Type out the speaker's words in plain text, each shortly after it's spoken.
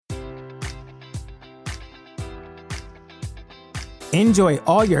Enjoy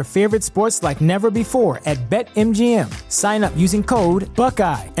all your favorite sports like never before at BetMGM. Sign up using code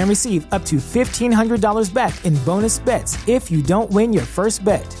Buckeye and receive up to $1,500 back in bonus bets if you don't win your first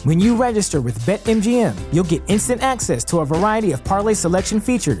bet. When you register with BetMGM, you'll get instant access to a variety of parlay selection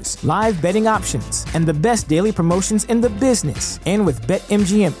features, live betting options, and the best daily promotions in the business. And with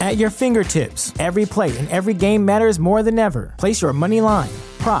BetMGM at your fingertips, every play and every game matters more than ever. Place your money line,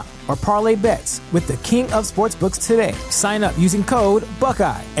 prop, or parlay bets with the king of sportsbooks today. Sign up using code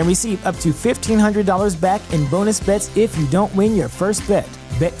Buckeye and receive up to $1,500 back in bonus bets if you don't win your first bet.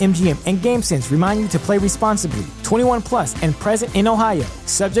 BetMGM and GameSense remind you to play responsibly. 21 plus and present in Ohio,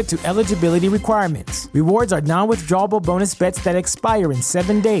 subject to eligibility requirements. Rewards are non-withdrawable bonus bets that expire in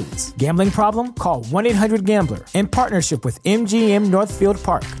 7 days. Gambling problem? Call 1-800-GAMBLER. In partnership with MGM Northfield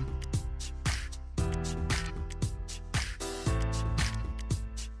Park.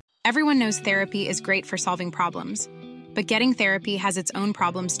 Everyone knows therapy is great for solving problems, but getting therapy has its own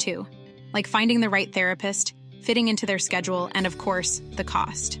problems too, like finding the right therapist, fitting into their schedule, and of course, the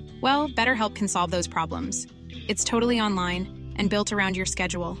cost. Well, BetterHelp can solve those problems. It's totally online and built around your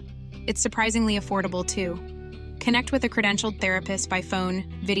schedule. It's surprisingly affordable too. Connect with a credentialed therapist by phone,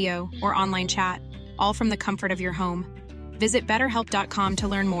 video, or online chat, all from the comfort of your home. Visit BetterHelp.com to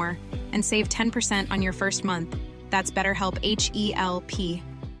learn more and save 10% on your first month. That's BetterHelp, H-E-L-P.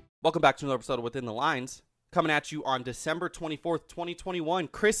 Welcome back to another episode of Within the Lines. Coming at you on December 24th, 2021,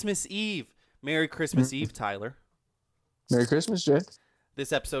 Christmas Eve. Merry Christmas Eve, Tyler. Merry Christmas, Jay.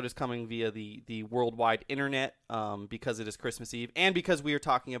 This episode is coming via the worldwide internet because it is Christmas Eve and because we are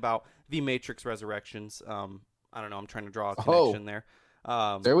talking about The Matrix Resurrections. I don't know, I'm trying to draw a connection there.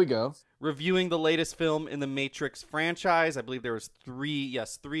 There we go. Reviewing the latest film in the Matrix franchise. I believe there was three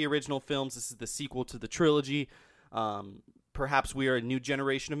original films. This is the sequel to the trilogy. Perhaps we are a new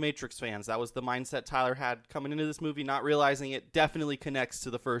generation of Matrix fans. That was the mindset Tyler had coming into this movie, not realizing it definitely connects to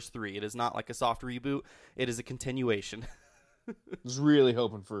the first three. It is not like a soft reboot. It is a continuation. I was really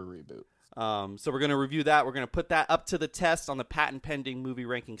hoping for a reboot. So we're going to review that. We're going to put that up to the test on the patent-pending movie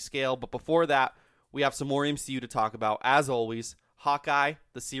ranking scale. But before that, we have some more MCU to talk about. As always, Hawkeye,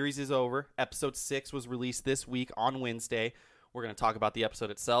 the series is over. Episode 6 was released this week on Wednesday. We're going to talk about the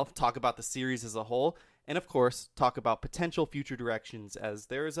episode itself, talk about the series as a whole, and, of course, talk about potential future directions, as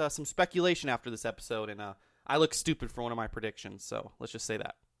there is some speculation after this episode, and I look stupid for one of my predictions, so let's just say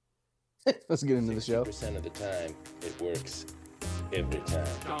that. Let's get into the show. 60% of the time, it works every time.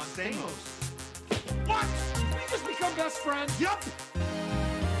 Don Stamos. What? We just become best friends? Yup.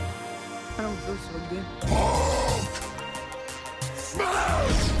 I don't feel so good.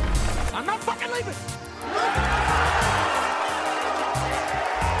 Smash! I'm not fucking leaving!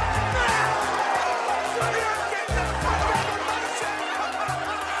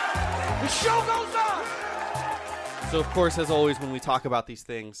 The show goes on! So, of course, as always, when we talk about these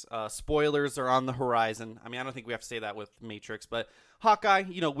things, spoilers are on the horizon. I mean, I don't think we have to say that with Matrix, but Hawkeye,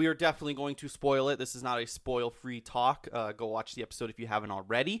 we are definitely going to spoil it. This is not a spoil-free talk. Go watch the episode if you haven't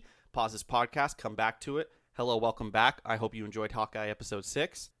already. Pause this podcast, come back to it. Hello, welcome back. I hope you enjoyed Hawkeye episode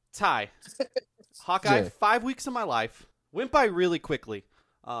 6. Ty, Hawkeye, 5 weeks of my life went by really quickly.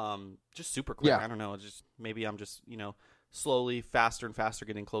 Just super quick. Yeah. I don't know. Maybe I'm just, slowly, faster and faster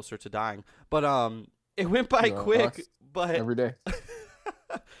getting closer to dying. But it went by quick, but every day.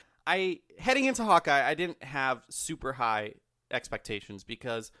 Heading into Hawkeye, I didn't have super high expectations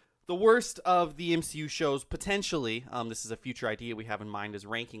because the worst of the MCU shows potentially, this is a future idea we have in mind, is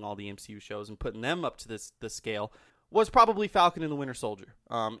ranking all the MCU shows and putting them up to this scale, was probably Falcon and the Winter Soldier.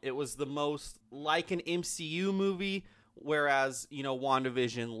 It was the most like an MCU movie, whereas,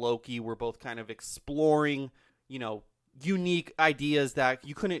 WandaVision, Loki were both kind of exploring, unique ideas that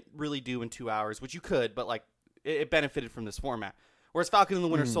you couldn't really do in 2 hours, which you could, but it benefited from this format. Whereas Falcon and the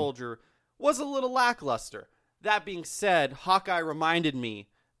Winter Soldier was a little lackluster. That being said, Hawkeye reminded me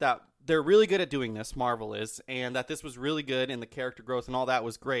that they're really good at doing this, Marvel is, and that this was really good and the character growth and all that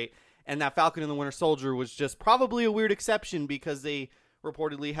was great, and that Falcon and the Winter Soldier was just probably a weird exception because they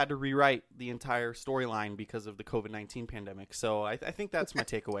reportedly had to rewrite the entire storyline because of the COVID-19 pandemic. So I think that's my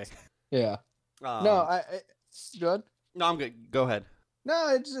takeaway. Yeah. No, good. No, I'm good. Go ahead.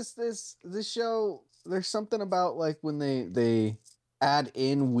 No, it's just this show. There's something about when they add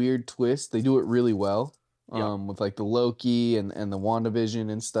in weird twists. They do it really well. With the Loki and the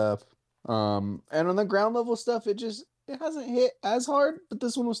WandaVision and stuff. And on the ground level stuff, it hasn't hit as hard, but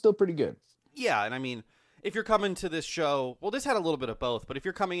this one was still pretty good. Yeah, and I mean, if you're coming to this show, well, this had a little bit of both, but if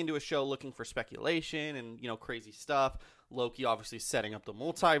you're coming into a show looking for speculation and, crazy stuff, Loki obviously setting up the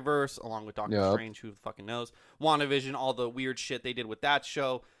multiverse along with Doctor Strange, who fucking knows, WandaVision, all the weird shit they did with that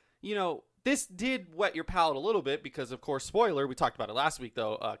show, this did wet your palate a little bit because, of course, spoiler, we talked about it last week,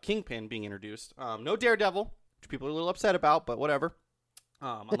 though, Kingpin being introduced. No Daredevil, which people are a little upset about, but whatever.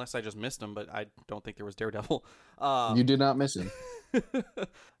 Unless I just missed him, but I don't think there was Daredevil. You did not miss him.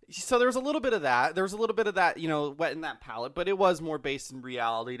 So there was a little bit of that. There was a little bit of that, wetting that palate, but it was more based in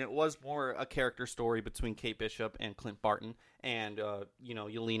reality, and it was more a character story between Kate Bishop and Clint Barton and,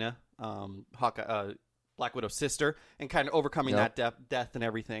 Yelena, Hawkeye, Black Widow's sister, and kind of overcoming that death and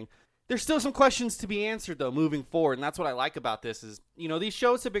everything. There's still some questions to be answered, though, moving forward, and that's what I like about this is, these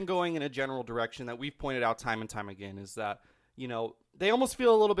shows have been going in a general direction that we've pointed out time and time again, is that, they almost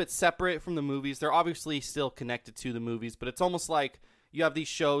feel a little bit separate from the movies. They're obviously still connected to the movies, but it's almost like you have these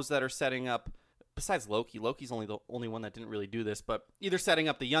shows that are setting up, besides Loki. Loki's the only one that didn't really do this, but either setting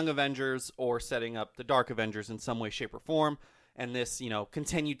up the Young Avengers or setting up the Dark Avengers in some way, shape, or form. And this,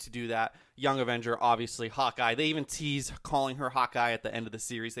 continued to do that. Young Avenger, obviously, Hawkeye. They even tease calling her Hawkeye at the end of the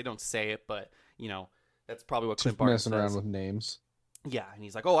series. They don't say it, but, that's probably what Clint Barton says. Messing around with names. Yeah, and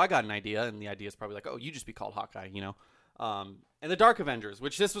he's like, oh, I got an idea. And the idea is probably like, oh, you just be called Hawkeye, And the Dark Avengers,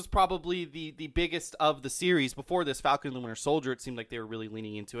 which this was probably the biggest of the series. Before this, Falcon and the Winter Soldier, it seemed like they were really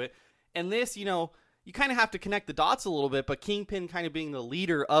leaning into it. And this, you kind of have to connect the dots a little bit, but Kingpin kind of being the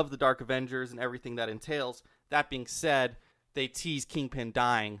leader of the Dark Avengers and everything that entails. That being said, they tease Kingpin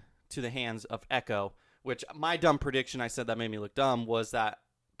dying to the hands of Echo, which my dumb prediction, I said that made me look dumb, was that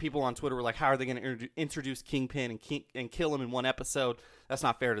people on Twitter were like, how are they going to introduce Kingpin and kill him in one episode? That's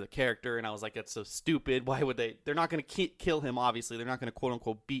not fair to the character. And I was like, that's so stupid. Why would they? They're not going to kill him, obviously. They're not going to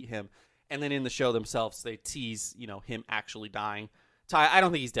quote-unquote beat him. And then in the show themselves, they tease, him actually dying. Ty, I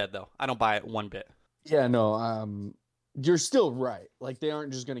don't think he's dead, though. I don't buy it one bit. Yeah, no, you're still right. Like, they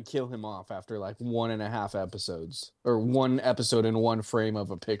aren't just going to kill him off after, 1.5 episodes. Or one episode in one frame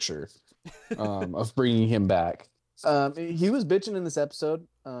of a picture of bringing him back. He was bitching in this episode,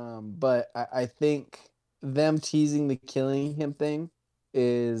 but I think them teasing the killing him thing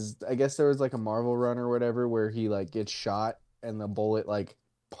is, I guess there was a Marvel run or whatever where he gets shot and the bullet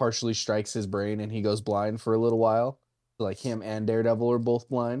partially strikes his brain and he goes blind for a little while. Him and Daredevil are both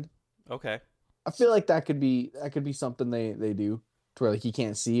blind. Okay. I feel like that could be something they do to where he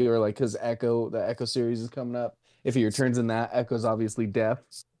can't see, or because the Echo series is coming up. If he returns in that, Echo's obviously deaf.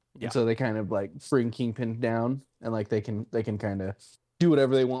 Yeah. And so they kind of bring Kingpin down and they can kind of do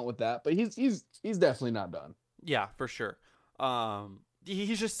whatever they want with that. But he's definitely not done. Yeah, for sure.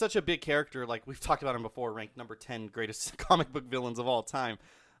 He's just such a big character. Like we've talked about him before, ranked number 10 greatest comic book villains of all time.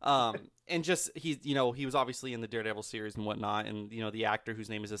 And just he was obviously in the Daredevil series and whatnot, and the actor whose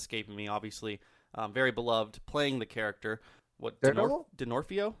name is escaping me, obviously, very beloved, playing the character. What Daredevil?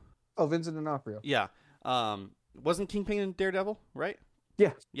 D'Onofrio? Oh, Vincent D'Onofrio. Yeah. Wasn't Kingpin in Daredevil, right?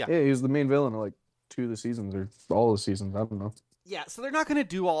 Yeah. He was the main villain of 2 of the seasons or all the seasons. I don't know. Yeah, so they're not going to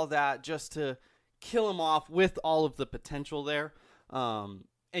do all of that just to kill him off with all of the potential there. And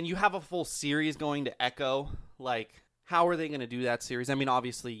you have a full series going to Echo. How are they going to do that series? I mean,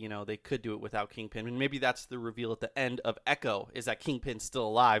 obviously, they could do it without Kingpin. And maybe that's the reveal at the end of Echo, is that Kingpin's still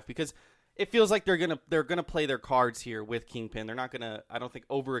alive. Because it feels like they're gonna play their cards here with Kingpin. They're not going to, I don't think,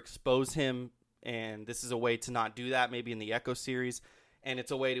 overexpose him. And this is a way to not do that, maybe in the Echo series. And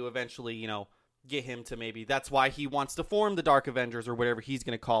it's a way to eventually, get him to maybe, that's why he wants to form the Dark Avengers or whatever he's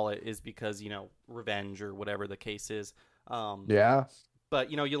going to call it, is because, revenge or whatever the case is. Yeah.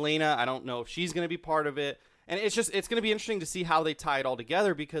 But, Yelena, I don't know if she's going to be part of it. And it's going to be interesting to see how they tie it all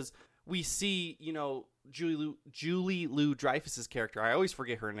together, because we see, Julie Louis-Dreyfus's character, I always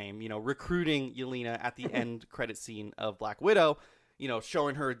forget her name, recruiting Yelena at the end credit scene of Black Widow,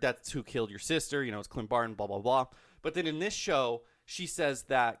 showing her that's who killed your sister, it's Clint Barton, blah, blah, blah. But then in this show, she says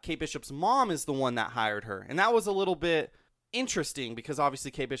that Kate Bishop's mom is the one that hired her. And that was a little bit interesting because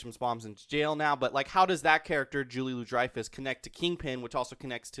obviously Kate Bishop's mom's in jail now. But how does that character, Julie Louis-Dreyfus, connect to Kingpin, which also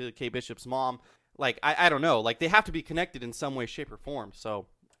connects to Kate Bishop's mom? I don't know. They have to be connected in some way, shape, or form. So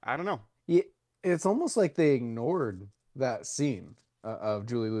I don't know. Yeah, it's almost like they ignored that scene of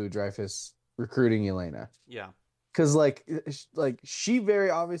Julie Louis-Dreyfus recruiting Yelena. Yeah. Because she very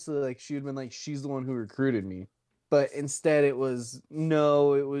obviously she had been she's the one who recruited me. But instead it was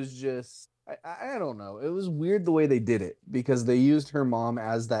just, I don't know. It was weird the way they did it because they used her mom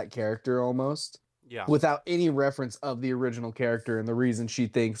as that character almost. Yeah. Without any reference of the original character and the reason she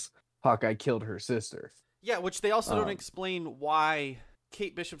thinks Hawkeye killed her sister. Yeah, which they also don't explain why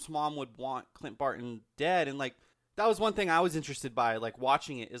Kate Bishop's mom would want Clint Barton dead. And that was one thing I was interested by,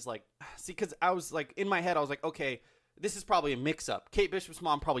 watching it is see, because I was in my head, I was like, okay, this is probably a mix-up. Kate Bishop's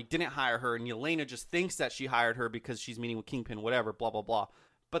mom probably didn't hire her, and Yelena just thinks that she hired her because she's meeting with Kingpin, whatever, blah, blah, blah.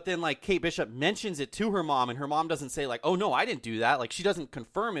 But then, like, Kate Bishop mentions it to her mom, and her mom doesn't say, like, oh, no, I didn't do that. Like, she doesn't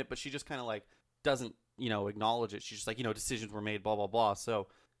confirm it, but she just kind of, like, doesn't, acknowledge it. She's just like, decisions were made, blah, blah, blah. So,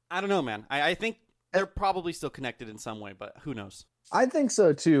 I don't know, man. I think they're probably still connected in some way, but who knows? I think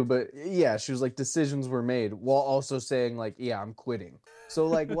so, too. But, yeah, she was like, decisions were made while also saying, like, yeah, I'm quitting. So,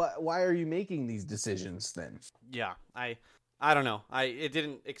 like, why are you making these decisions then? Yeah, I don't know. It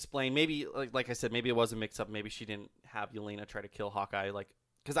didn't explain. Maybe, like I said, maybe it was a mix-up. Maybe she didn't have Yelena try to kill Hawkeye. Like,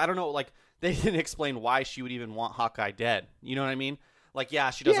 because I don't know. Like, they didn't explain why she would even want Hawkeye dead. You know what I mean? Like, yeah,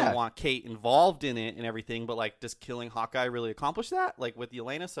 she doesn't want Kate involved in it and everything. But like, does killing Hawkeye really accomplish that? Like with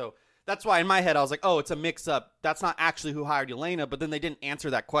Yelena? So that's why in my head I was like, oh, it's a mix-up. That's not actually who hired Yelena. But then they didn't answer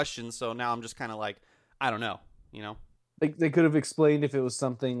that question. So now I'm just kind of like, I don't know. Like they could have explained if it was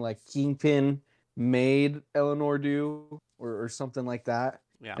something like Kingpin made Eleanor do or something like that.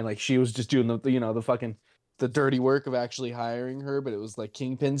 Yeah. And like she was just doing the dirty work of actually hiring her, but it was like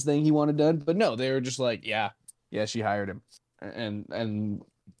Kingpin's thing he wanted done. But no, they were just like, yeah, she hired him and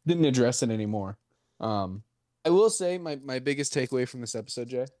didn't address it anymore. I will say my biggest takeaway from this episode,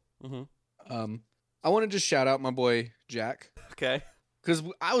 Jay. Mm-hmm. I want to just shout out my boy Jack. Okay. Because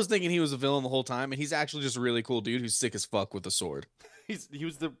I was thinking he was a villain the whole time, and he's actually just a really cool dude who's sick as fuck with a sword. He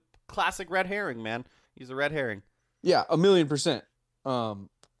was the classic red herring, man. He's a red herring. Yeah, 1,000,000%.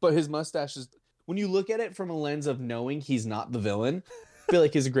 But his mustache is, when you look at it from a lens of knowing he's not the villain, I feel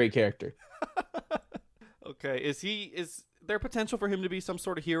like he's a great character. Okay, is there potential for him to be some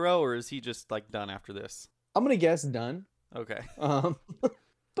sort of hero, or is he just like done after this? I'm gonna guess done. Okay.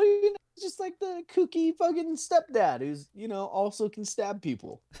 But just like the kooky fucking stepdad who's also can stab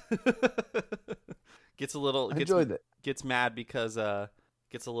people. Gets mad because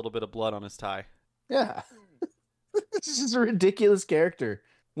gets a little bit of blood on his tie. Yeah. It's just a ridiculous character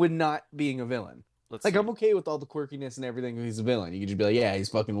when not being a villain. I'm okay with all the quirkiness and everything when he's a villain. You can just be like, yeah, he's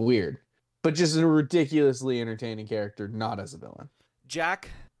fucking weird. But just a ridiculously entertaining character, not as a villain. Jack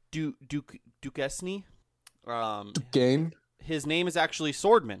Duquesne. Duquesne. His name is actually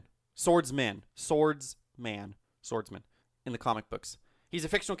Swordsman in the comic books. He's a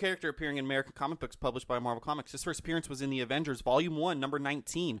fictional character appearing in American comic books published by Marvel Comics. His first appearance was in The Avengers, Volume 1, number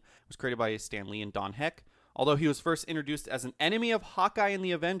 19. It was created by Stan Lee and Don Heck. Although he was first introduced as an enemy of Hawkeye in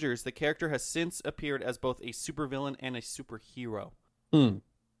The Avengers, the character has since appeared as both a supervillain and a superhero.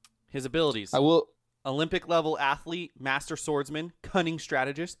 His abilities. Olympic-level athlete, master swordsman, cunning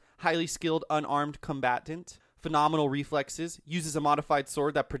strategist, highly skilled unarmed combatant, phenomenal reflexes, uses a modified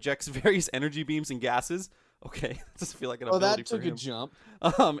sword that projects various energy beams and gases. Okay, doesn't feel like an ability for him. That took a jump.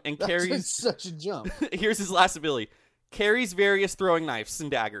 And carries such a jump. Here's his last ability: carries various throwing knives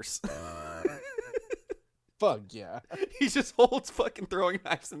and daggers. Fuck yeah! He just holds fucking throwing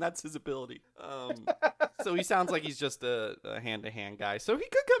knives, and that's his ability. So he sounds like he's just a hand-to-hand guy. So he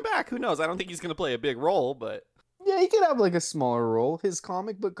could come back. Who knows? I don't think he's gonna play a big role, but yeah, he could have like a smaller role. His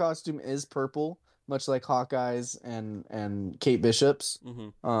comic book costume is purple, much like Hawkeye's and Kate Bishop's.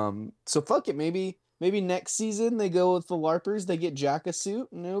 Mm-hmm. So fuck it. Maybe next season they go with the LARPers. They get Jack a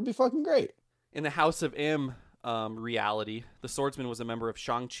suit, and it'll be fucking great. In the House of M reality, the swordsman was a member of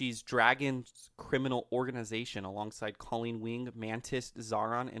Shang-Chi's Dragon Criminal Organization alongside Colleen Wing, Mantis,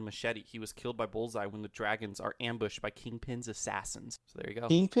 Zaron, and Machete. He was killed by Bullseye when the dragons are ambushed by Kingpin's assassins. So there you go.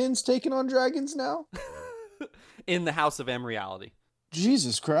 Kingpin's taking on dragons now? In the House of M reality.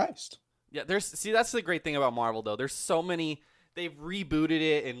 Jesus Christ. Yeah, that's the great thing about Marvel, though. There's so many. They've rebooted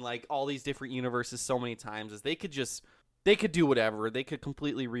it in like all these different universes so many times. They could do whatever. They could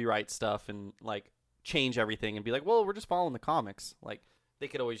completely rewrite stuff and like change everything and be like, well, we're just following the comics. Like they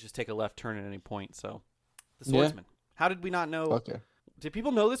could always just take a left turn at any point. So the swordsman. Yeah. How did we not know? Okay. Did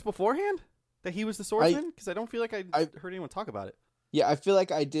people know this beforehand that he was the swordsman? Because I don't feel like I heard anyone talk about it. Yeah, I feel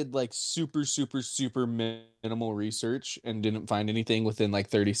like I did like super, super, super minimal research and didn't find anything within like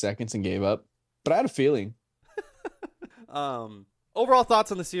 30 seconds and gave up. But I had a feeling. Overall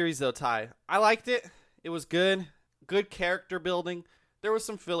thoughts on the series though, Ty. I liked it. It was good. Good character building. There was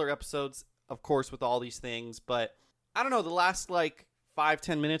some filler episodes, of course, with all these things, but I don't know, the last like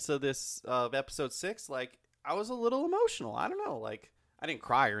 5-10 minutes of this of episode 6, like I was a little emotional. I don't know, like I didn't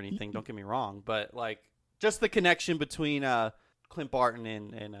cry or anything, don't get me wrong, but like just the connection between Clint Barton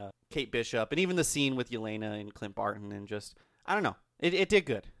and Kate Bishop, and even the scene with Yelena and Clint Barton, and just I don't know, it did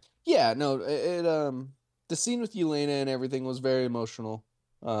good. Yeah, no, the scene with Yelena and everything was very emotional.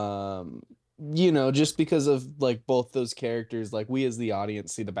 Just because of like both those characters, like we as the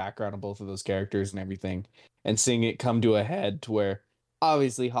audience see the background of both of those characters and everything, and seeing it come to a head to where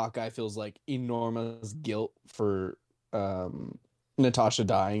obviously Hawkeye feels like enormous guilt for Natasha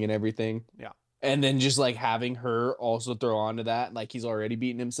dying and everything. Yeah. And then just like having her also throw onto that, like he's already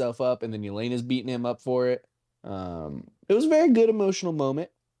beating himself up, and then Yelena's beating him up for it. It was a very good emotional moment.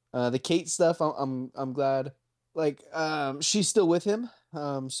 The Kate stuff, I'm glad. Like, she's still with him.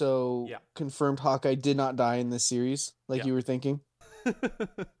 So Yeah. confirmed Hawkeye did not die in this series, like Yeah. you were thinking.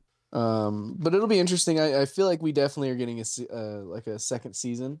 But it'll be interesting. I feel like we definitely are getting like a second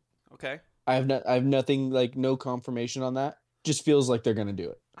season. Okay. I have nothing, like no confirmation on that. Just feels like they're gonna do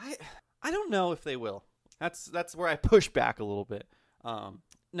it. I don't know if they will. That's where I push back a little bit.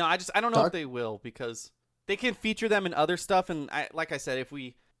 No, I don't know if they will, because they can feature them in other stuff, and like I said, if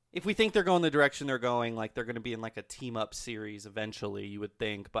we think they're going the direction they're going, like they're going to be in like a team up series eventually, you would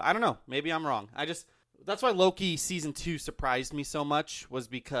think. But I don't know. Maybe I'm wrong. That's why Loki season 2 surprised me so much, was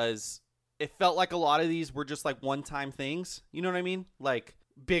because it felt like a lot of these were just like one-time things. You know what I mean? Like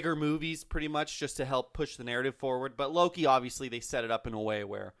bigger movies, pretty much, just to help push the narrative forward. But Loki, obviously, they set it up in a way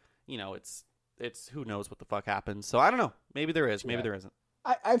where, you know, it's who knows what the fuck happens. So I don't know. Maybe there is. Maybe there isn't.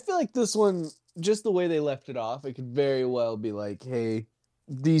 I feel like this one, just the way they left it off, it could very well be like, hey,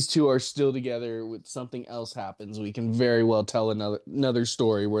 these two are still together, with something else happens. We can very well tell another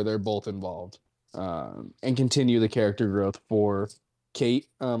story where they're both involved, and continue the character growth for Kate.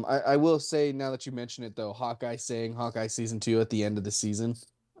 I will say, now that you mention it though, Hawkeye saying Hawkeye season 2 at the end of the season,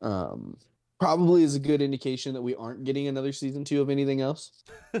 probably is a good indication that we aren't getting another season 2 of anything else.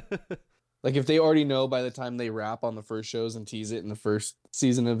 Like if they already know by the time they wrap on the first shows and tease it in the first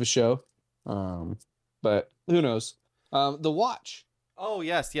season of a show. But who knows? The Watch. Oh,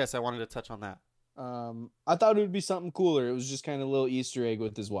 yes, I wanted to touch on that. I thought it would be something cooler. It was just kind of a little Easter egg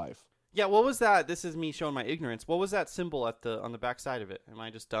with his wife. Yeah, what was that? This is me showing my ignorance. What was that symbol on the back side of it? Am I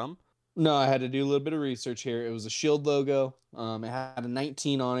just dumb? No, I had to do a little bit of research here. It was a SHIELD logo. It had a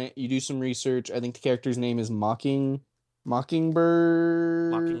 19 on it. You do some research. I think the character's name is Mockingbird.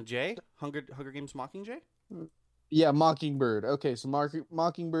 Mockingjay? Hunger Games Mockingjay? Yeah, Mockingbird. Okay, so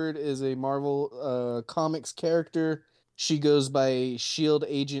Mockingbird is a Marvel Comics character. She goes by SHIELD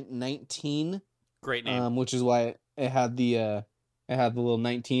Agent 19. Great name. Which is why it had the little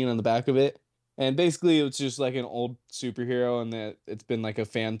 19 on the back of it. And basically it's just like an old superhero, and that it's been like a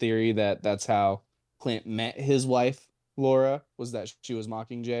fan theory that that's how Clint met his wife, Laura, was that she was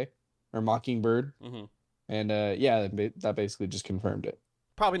Mockingjay or Mockingbird. Mm-hmm. And yeah, that basically just confirmed it.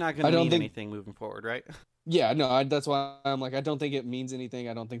 Probably not going to mean anything moving forward, right? Yeah, no, that's why I'm like, I don't think it means anything.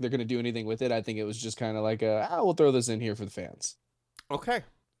 I don't think they're going to do anything with it. I think it was just kind of like we'll throw this in here for the fans. Okay,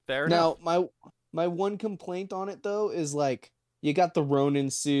 fair enough. Now, my one complaint on it though is like, you got the Ronin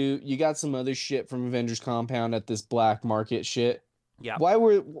suit, you got some other shit from Avengers Compound at this black market shit. Yeah. Why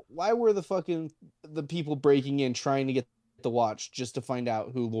were the people breaking in trying to get the Watch just to find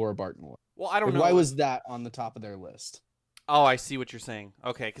out who Laura Barton was? Well, I don't know. Why was that on the top of their list? Oh, I see what you're saying.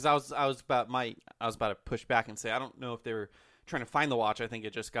 Okay, because I was about to push back and say I don't know if they were trying to find the watch. I think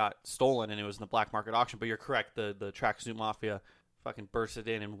it just got stolen and it was in the black market auction. But you're correct. The Tracksuit Mafia fucking bursted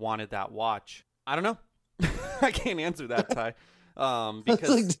in and wanted that watch. I don't know. I can't answer that, Ty.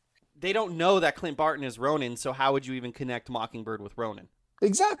 Because they don't know that Clint Barton is Ronin. So how would you even connect Mockingbird with Ronin?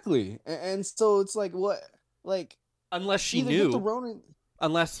 Exactly. And so it's like, what, like, unless she either knew. get the Ronin.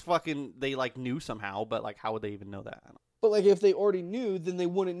 Unless fucking they like knew somehow, but like how would they even know that? But like if they already knew, then they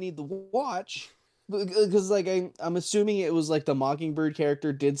wouldn't need the watch, because like I'm assuming it was like the Mockingbird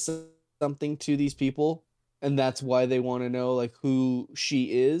character did something to these people, and that's why they want to know like who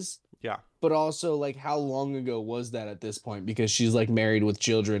she is. Yeah. But also like how long ago was that at this point? Because she's like married with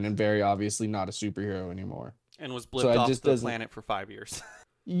children and very obviously not a superhero anymore. And was blipped off the planet for 5 years.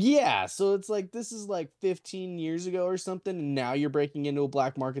 Yeah, so it's like this is like 15 years ago or something, and now you're breaking into a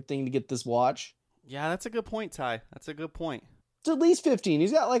black market thing to get this watch. Yeah, that's a good point, Ty. That's a good point. It's at least 15.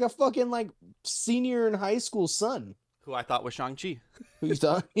 He's got like a fucking like senior in high school son. Who I thought was Shang-Chi. Who you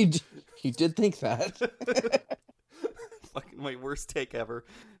thought? You did think that. Fucking my worst take ever.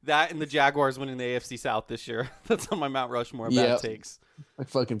 That and the Jaguars winning the AFC South this year. That's on my Mount Rushmore of bad takes.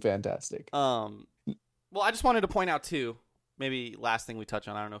 Fucking fantastic. Well, I just wanted to point out too, maybe last thing we touch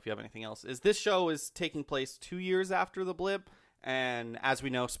on, I don't know if you have anything else, is this show is taking place 2 years after the blip. And as we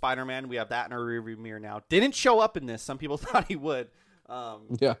know, Spider-Man, we have that in our rearview mirror now. Didn't show up in this. Some people thought he would.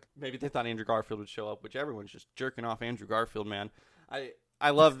 Yeah. Maybe they thought Andrew Garfield would show up, which everyone's just jerking off Andrew Garfield, man. I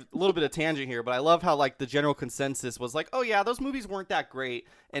love a little bit of tangent here, but I love how like the general consensus was like, oh yeah, those movies weren't that great,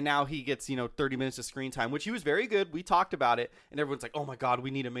 and now he gets 30 minutes of screen time, which he was very good. We talked about it, and everyone's like, oh my god, we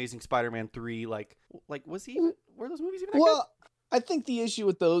need Amazing Spider-Man 3. Like was he? Were those movies even that good? I think the issue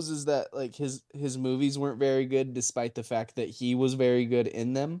with those is that like his movies weren't very good, despite the fact that he was very good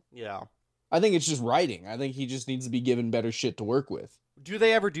in them. Yeah. I think it's just writing. I think he just needs to be given better shit to work with. Do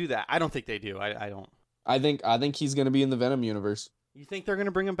they ever do that? I don't think they do. I don't. I think he's going to be in the Venom universe. You think they're going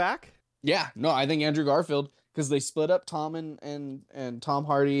to bring him back? Yeah, no, I think Andrew Garfield, because they split up Tom and Tom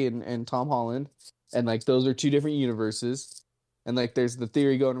Hardy and Tom Holland, and like those are two different universes. And like there's the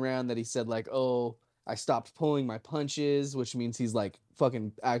theory going around that he said like, oh, I stopped pulling my punches, which means he's like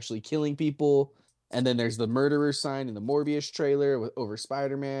fucking actually killing people. And then there's the murderer sign in the Morbius trailer over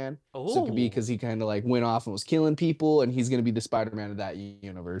Spider-Man. Oh. So it could be because he kind of like went off and was killing people, and he's going to be the Spider-Man of that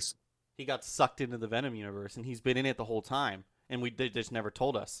universe. He got sucked into the Venom universe, and he's been in it the whole time, and they just never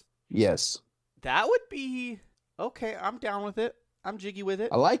told us. Yes. That would be... Okay, I'm down with it. I'm jiggy with it.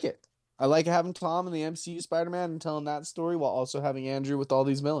 I like it. I like having Tom in the MCU Spider-Man and telling that story while also having Andrew with all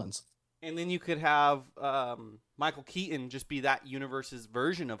these villains. And then you could have Michael Keaton just be that universe's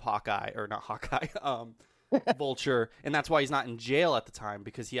version of Hawkeye, or not Hawkeye, Vulture. And that's why he's not in jail at the time,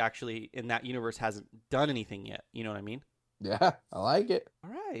 because he actually, in that universe, hasn't done anything yet. You know what I mean? Yeah, I like it.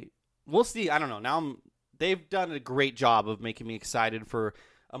 All right. We'll see. I don't know. Now they've done a great job of making me excited for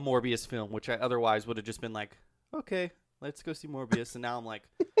a Morbius film, which I otherwise would have just been like, okay, let's go see Morbius. And now I'm like,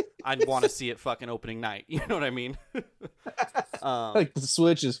 I'd want to see it fucking opening night. You know what I mean? Like the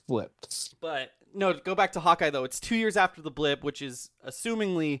switch is flipped. But no, to go back to Hawkeye though, it's 2 years after the blip, which is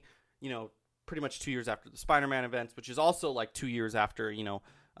assumingly, pretty much 2 years after the Spider-Man events, which is also like 2 years after,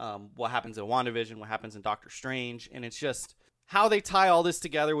 what happens in WandaVision, what happens in Doctor Strange. And it's just how they tie all this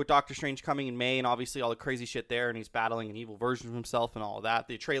together with Doctor Strange coming in May and obviously all the crazy shit there, and he's battling an evil version of himself and all of that.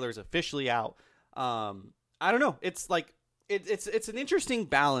 The trailer's officially out. I don't know. It's like it's an interesting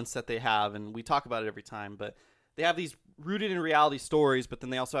balance that they have, and we talk about it every time, but they have these rooted in reality stories, but then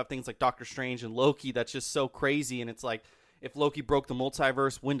they also have things like Doctor Strange and Loki that's just so crazy, and it's like, if Loki broke the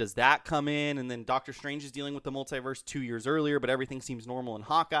multiverse, when does that come in? And then Doctor Strange is dealing with the multiverse 2 years earlier, but everything seems normal in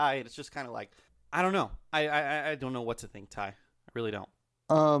Hawkeye, and it's just kind of like, I don't know. I don't know what to think, Ty. I really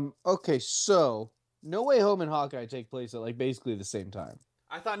don't. Okay, so No Way Home and Hawkeye take place at like basically the same time.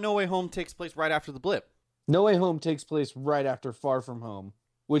 I thought No Way Home takes place right after the blip. No Way Home takes place right after Far From Home,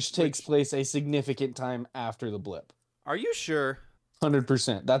 which takes place a significant time after the blip. Are you sure?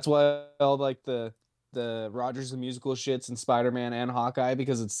 100%. That's why all like the Rogers the Musical shits and Spider-Man and Hawkeye,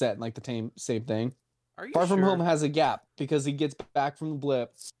 because it's set in like the same thing. Are you Far sure? From Home has a gap because he gets back from the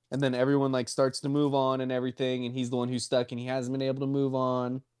blip, and then everyone like starts to move on and everything, and he's the one who's stuck and he hasn't been able to move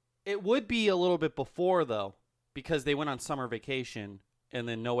on. It would be a little bit before though, because they went on summer vacation, and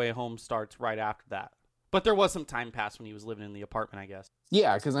then No Way Home starts right after that. But there was some time passed when he was living in the apartment, I guess.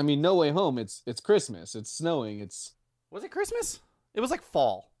 Yeah, because I mean, No Way Home, it's Christmas, it's snowing, Was it Christmas? It was like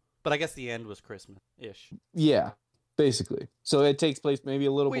fall, but I guess the end was Christmas-ish. Yeah, basically. So it takes place maybe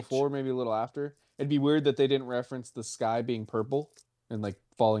a little before, maybe a little after. It'd be weird that they didn't reference the sky being purple and like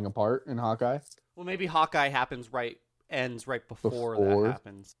falling apart in Hawkeye. Well, maybe Hawkeye ends right before that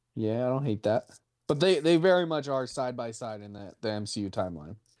happens. Yeah, I don't hate that. But they very much are side by side in the MCU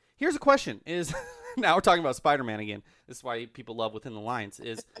timeline. Here's a question: now we're talking about Spider-Man again. This is why people love Within the Lines.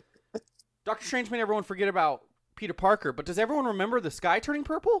 Is Doctor Strange made everyone forget about Peter Parker, but does everyone remember the sky turning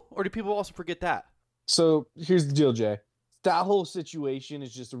purple, or do people also forget that? So here's the deal, Jay. That whole situation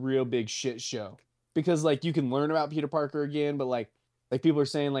is just a real big shit show, because like you can learn about Peter Parker again, but like people are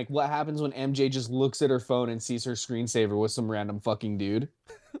saying like, what happens when MJ just looks at her phone and sees her screensaver with some random fucking dude?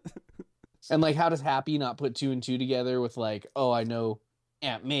 And like, how does Happy not put two and two together with like, oh, I know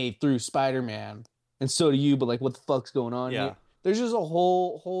Aunt May through Spider-Man, and so do you, but like, what the fuck's going on here? There's just a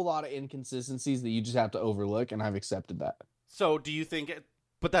whole lot of inconsistencies that you just have to overlook, and I've accepted that. So do you think,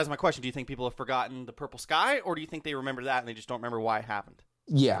 but that's my question, do you think people have forgotten the purple sky, or do you think they remember that and they just don't remember why it happened?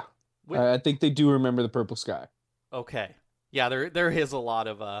 Yeah. I think they do remember the purple sky. Okay. Yeah, there is a lot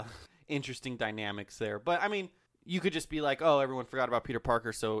of interesting dynamics there. But, I mean, you could just be like, oh, everyone forgot about Peter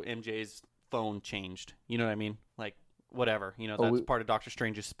Parker, so MJ's phone changed. You know what I mean? Like, whatever. That's part of Doctor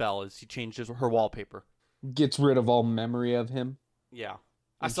Strange's spell, is he changed her wallpaper. Gets rid of all memory of him. Yeah.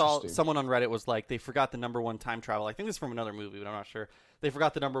 I saw someone on Reddit was like, they forgot the #1 time travel. I think this is from another movie, but I'm not sure. They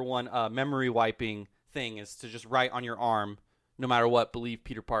forgot the #1 memory wiping thing is to just write on your arm, no matter what, believe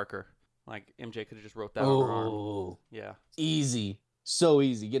Peter Parker. Like, MJ could have just wrote that on her arm. Yeah. Easy. So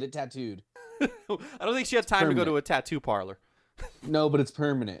easy. Get it tattooed. I don't think she had time to go to a tattoo parlor. No, but it's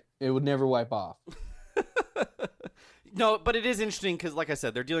permanent. It would never wipe off. No, but it is interesting because, like I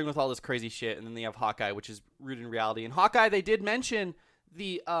said, they're dealing with all this crazy shit, and then they have Hawkeye, which is rooted in reality. And Hawkeye, they did mention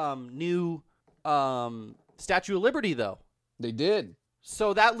the new Statue of Liberty, though. They did.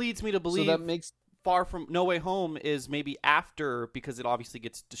 So that leads me to believe that makes Far From No Way Home is maybe after, because it obviously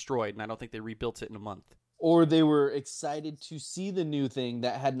gets destroyed, and I don't think they rebuilt it in a month. or they were excited to see the new thing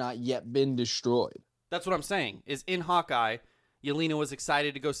that had not yet been destroyed. That's what I'm saying, is in Hawkeye, Yelena was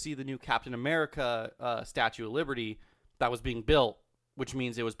excited to go see the new Captain America Statue of Liberty that was being built, which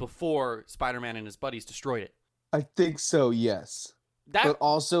means it was before Spider-Man and his buddies destroyed it. I think so, yes. That But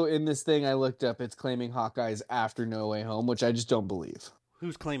also in this thing I looked up, it's claiming Hawkeye's after No Way Home, which I just don't believe.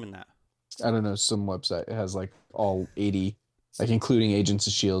 Who's claiming that? I don't know, some website. It has like all 80, like including Agents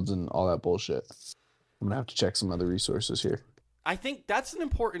of S.H.I.E.L.D. and all that bullshit. I'm going to have to check some other resources here. I think that's an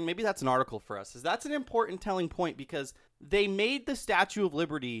important, maybe that's an article for us, is that's an important telling point because they made the Statue of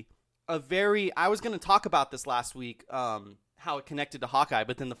Liberty a very, I was going to talk about this last week, how it connected to Hawkeye,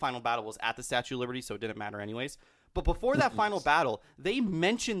 but then the final battle was at the Statue of Liberty, so it didn't matter anyways. But before that final battle, they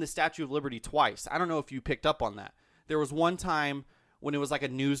mentioned the Statue of Liberty twice. I don't know if you picked up on that. There was one time when it was like a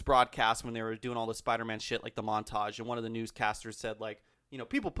news broadcast when they were doing all the Spider-Man shit, like the montage, and one of the newscasters said, like, you know,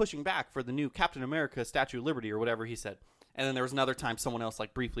 people pushing back for the new Captain America Statue of Liberty or whatever he said. And then there was another time someone else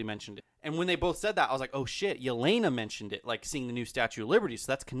like briefly mentioned it. And when they both said that, I was like, oh shit, Yelena mentioned it, like seeing the new Statue of Liberty.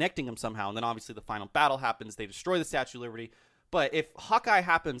 So that's connecting them somehow. And then obviously the final battle happens. They destroy the Statue of Liberty. But if Hawkeye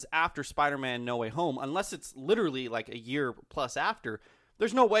happens after Spider-Man No Way Home, unless it's literally like a year plus after,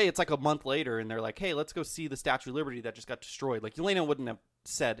 there's no way it's like a month later and they're like, hey, let's go see the Statue of Liberty that just got destroyed. Like Yelena wouldn't have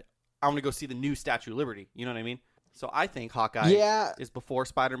said, I want to go see the new Statue of Liberty. You know what I mean? So I think Hawkeye is before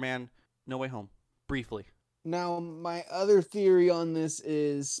Spider-Man No Way Home, briefly. Now, my other theory on this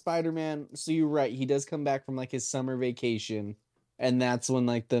is Spider-Man, so you're right, he does come back from like his summer vacation, and that's when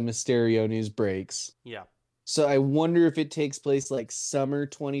like the Mysterio news breaks. Yeah. So I wonder if it takes place like summer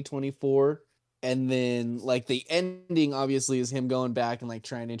 2024, and then like the ending obviously is him going back and like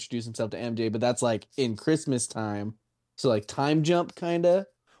trying to introduce himself to MJ, but that's like in Christmas time. So like time jump kind of.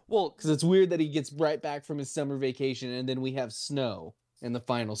 Well, because it's weird that he gets right back from his summer vacation and then we have snow in the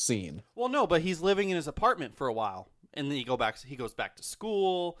final scene. Well, no, but he's living in his apartment for a while, and then he goes back to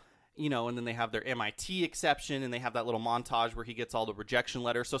school, you know, and then they have their MIT exception, and they have that little montage where he gets all the rejection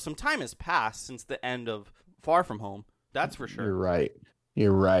letters. So some time has passed since the end of Far From Home. That's for sure.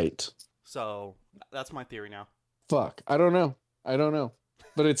 You're right. So that's my theory now. Fuck, I don't know.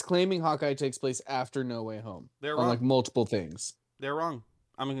 But it's claiming Hawkeye takes place after No Way Home. They're on wrong. like multiple things. They're wrong.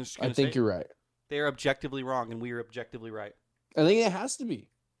 I think you're right. They are objectively wrong, and we are objectively right. I think it has to be.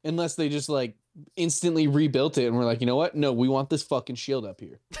 Unless they just like instantly rebuilt it and we're like, you know what? No, we want this fucking shield up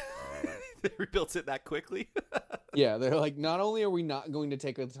here. They rebuilt it that quickly? Yeah, they're like, not only are we not going to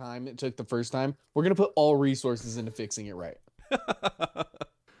take the time it took the first time, we're going to put all resources into fixing it right.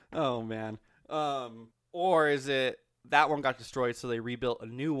 Oh, man. Or is it that one got destroyed, so they rebuilt a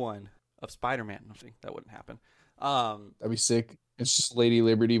new one of Spider-Man? I think that wouldn't happen. That'd be sick. It's just Lady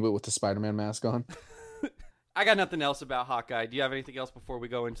Liberty, but with the Spider-Man mask on. I got nothing else about Hawkeye. Do you have anything else before we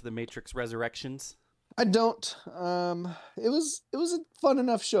go into the Matrix Resurrections? I don't. It was a fun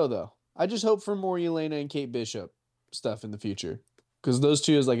enough show though. I just hope for more Yelena and Kate Bishop stuff in the future, because those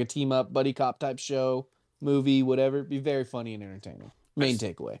two is like a team up buddy cop type show, movie, whatever. It'd be very funny and entertaining. Main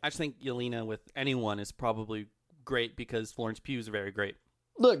takeaway. I just think Yelena with anyone is probably great because Florence Pugh is very great.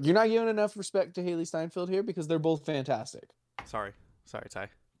 Look, you're not giving enough respect to Haley Steinfeld here because they're both fantastic. Sorry, Ty.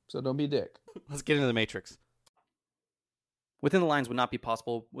 So don't be a dick. Let's get into the Matrix. Within the Lines would not be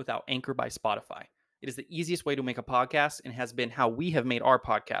possible without Anchor by Spotify. It is the easiest way to make a podcast and has been how we have made our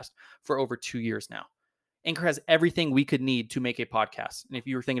podcast for over 2 years now. Anchor has everything we could need to make a podcast. And if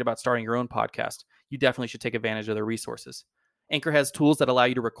you were thinking about starting your own podcast, you definitely should take advantage of their resources. Anchor has tools that allow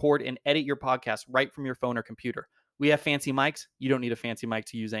you to record and edit your podcast right from your phone or computer. We have fancy mics. You don't need a fancy mic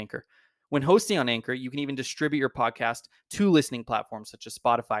to use Anchor. When hosting on Anchor, you can even distribute your podcast to listening platforms such as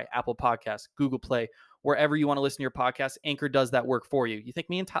Spotify, Apple Podcasts, Google Play, wherever you want to listen to your podcast. Anchor does that work for you. You think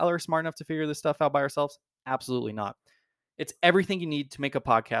me and Tyler are smart enough to figure this stuff out by ourselves? Absolutely not. It's everything you need to make a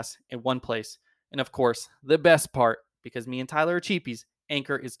podcast in one place. And of course, the best part, because me and Tyler are cheapies,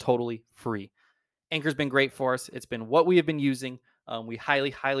 Anchor is totally free. Anchor's been great for us. It's been what we have been using. We highly,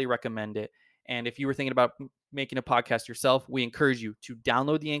 highly recommend it. And if you were thinking about making a podcast yourself, we encourage you to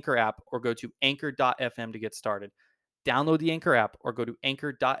download the Anchor app or go to anchor.fm to get started. Download the Anchor app or go to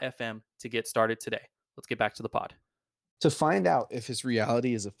anchor.fm to get started today. Let's get back to the pod. To find out if his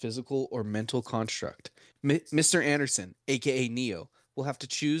reality is a physical or mental construct, Mr. Anderson, aka Neo, will have to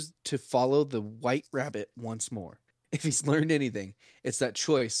choose to follow the white rabbit once more. If he's learned anything, it's that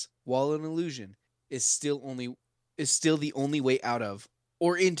choice, while an illusion, is still the only way out of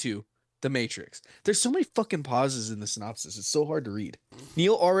or into the Matrix. There's so many fucking pauses in the synopsis. It's so hard to read.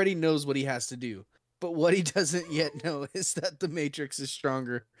 Neo already knows what he has to do, but what he doesn't yet know is that the Matrix is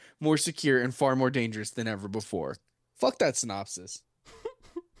stronger, more secure, and far more dangerous than ever before. Fuck that synopsis.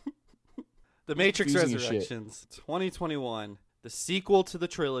 The Matrix Confusing as shit. Resurrections, 2021. The sequel to the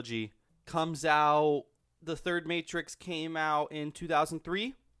trilogy comes out. The third Matrix came out in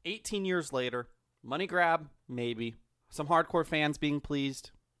 2003. 18 years later. Money grab? Maybe. Some hardcore fans being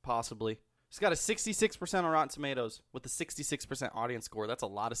pleased? Possibly. It's got a 66% on Rotten Tomatoes with a 66% audience score. That's a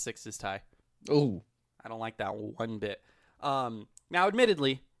lot of sixes, Ty. Oh. I don't like that one bit. Now,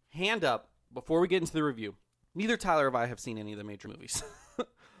 admittedly, hand up, before we get into the review, neither Tyler or I have seen any of the major movies.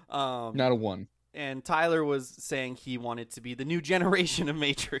 Not a one. And Tyler was saying he wanted to be the new generation of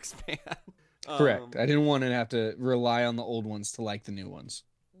Matrix fan. Correct. I didn't want to have to rely on the old ones to like the new ones.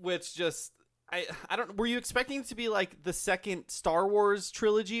 Which just, I don't, were you expecting it to be like the second Star Wars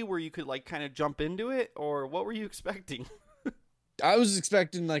trilogy where you could like kind of jump into it? Or what were you expecting? I was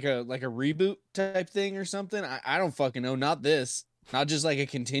expecting like a reboot type thing or something. I don't fucking know. Not this. Not just like a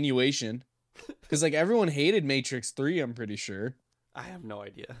continuation. Because like everyone hated Matrix 3, I'm pretty sure. I have no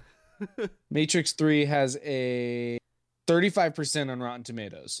idea. Matrix 3 has a 35% on Rotten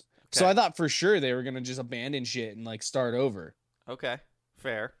Tomatoes. Okay. So I thought for sure they were going to just abandon shit and like start over. Okay,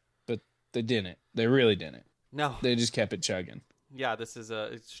 fair. But they didn't. They really didn't. No. They just kept it chugging. Yeah, this is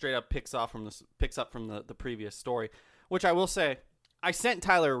it straight up picks up from the previous story, which I will say, I sent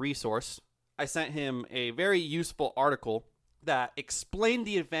Tyler a resource. I sent him a very useful article that explained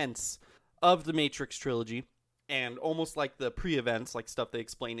the events of the Matrix trilogy and almost like the pre-events, like stuff they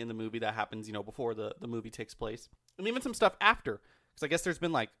explain in the movie that happens, before the movie takes place. And even some stuff after. Because I guess there's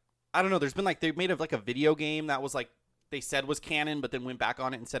been like, I don't know, there's been like, they made like a video game that was like, they said was canon, but then went back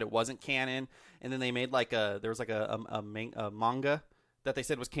on it and said it wasn't canon. And then they made like there was like a manga that they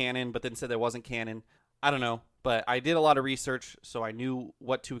said was canon, but then said there wasn't canon. I don't know, but I did a lot of research, so I knew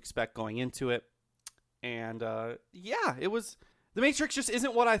what to expect going into it. And yeah, it was, The Matrix just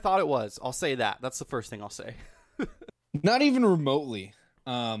isn't what I thought it was. I'll say that. That's the first thing I'll say. Not even remotely.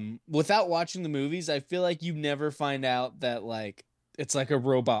 Without watching the movies, I feel like you never find out that like it's like a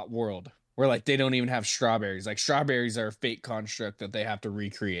robot world where like they don't even have strawberries. Like strawberries are a fake construct that they have to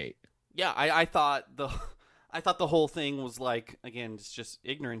recreate. Yeah, I thought the whole thing was like, again, it's just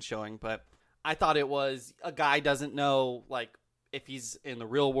ignorance showing, but I thought it was a guy doesn't know like if he's in the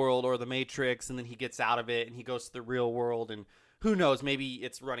real world or the Matrix, and then he gets out of it and he goes to the real world, and who knows, maybe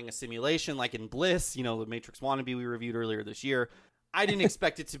it's running a simulation like in Bliss, the Matrix Wannabe we reviewed earlier this year. I didn't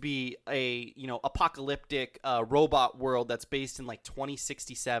expect it to be a, apocalyptic robot world that's based in like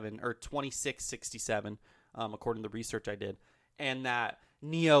 2067 or 2667, according to the research I did. And that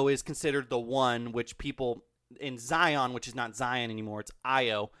Neo is considered the one, which people in Zion, which is not Zion anymore, it's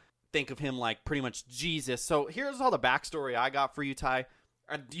Io, think of him like pretty much Jesus. So here's all the backstory I got for you, Ty.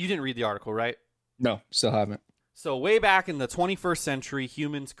 You didn't read the article, right? No, still haven't. So way back in the 21st century,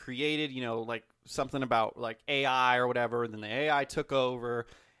 humans created, like something about like AI or whatever. And then the AI took over.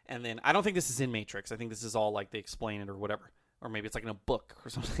 And then I don't think this is in Matrix. I think this is all like they explain it or whatever. Or maybe it's like in a book or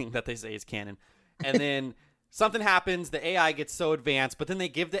something that they say is canon. And then something happens. The AI gets so advanced. But then they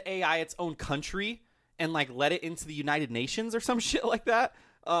give the AI its own country and like let it into the United Nations or some shit like that.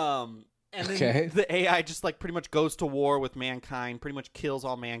 And then the AI just like pretty much goes to war with mankind. Pretty much kills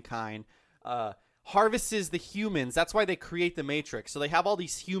all mankind. Harvests the humans. That's why they create the Matrix. So they have all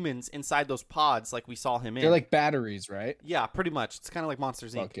these humans inside those pods like we saw him in. They're like batteries, right? Yeah, pretty much. It's kind of like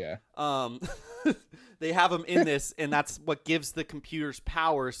Monsters, Inc. Fuck yeah. They have them in this, and that's what gives the computers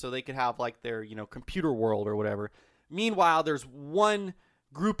power so they could have like their, computer world or whatever. Meanwhile, there's one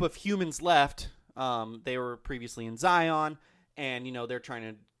group of humans left. They were previously in Zion, and, they're trying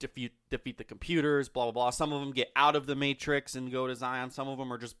to defeat the computers, blah, blah, blah. Some of them get out of the Matrix and go to Zion. Some of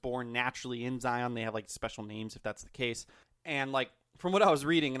them are just born naturally in Zion. They have, like, special names if that's the case. And, like, from what I was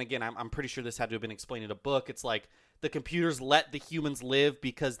reading, and again, I'm pretty sure this had to have been explained in a book, it's like the computers let the humans live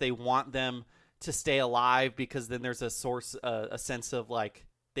because they want them to stay alive, because then there's a sense of, like,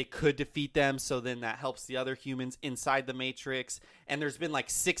 they could defeat them, so then that helps the other humans inside the Matrix. And there's been,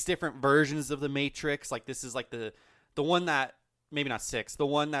 like, 6 different versions of the Matrix. Like, this is, like, the one that... Maybe not 6. The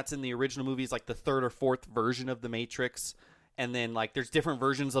one that's in the original movie is like the 3rd or 4th version of the Matrix. And then like there's different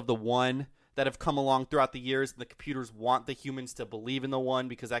versions of the one that have come along throughout the years. And the computers want the humans to believe in the one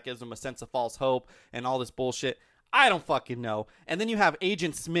because that gives them a sense of false hope and all this bullshit. I don't fucking know. And then you have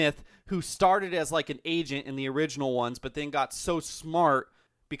Agent Smith, who started as like an agent in the original ones, but then got so smart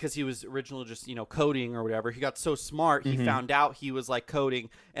because he was originally just, coding or whatever. He got so smart, he found out he was like coding,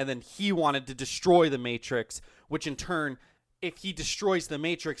 and then he wanted to destroy the Matrix, which in turn... if he destroys the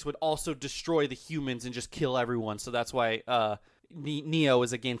Matrix, would also destroy the humans and just kill everyone. So that's why Neo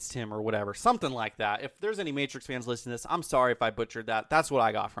is against him or whatever. Something like that. If there's any Matrix fans listening to this, I'm sorry if I butchered that. That's what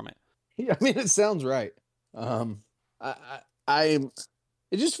I got from it. Yeah, I mean, it sounds right.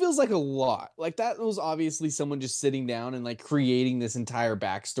 it just feels like a lot. Like that was obviously someone just sitting down and like creating this entire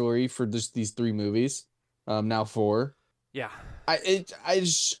backstory for just these 3 movies. Now 4. Yeah.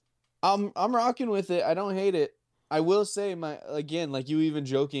 I'm rocking with it. I don't hate it. I will say like you even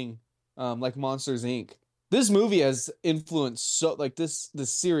joking, like Monsters Inc. This movie has influenced this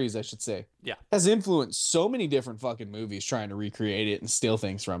series, I should say. Yeah. Has influenced so many different fucking movies trying to recreate it and steal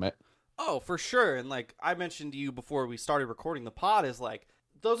things from it. Oh, for sure. And like I mentioned to you before we started recording the pod, is like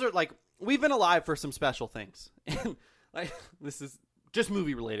those are like we've been alive for some special things. And like this is just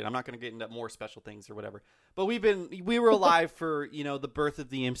movie related. I'm not going to get into more special things or whatever. But we were alive for, the birth of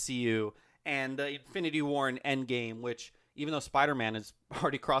the MCU and Infinity War and Endgame, which even though Spider-Man has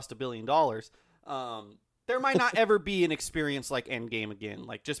already crossed $1 billion, there might not ever be an experience like Endgame again.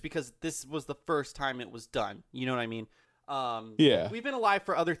 Like just because this was the first time it was done. You know what I mean? Yeah. We've been alive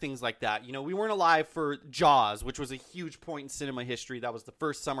for other things like that. We weren't alive for Jaws, which was a huge point in cinema history. That was the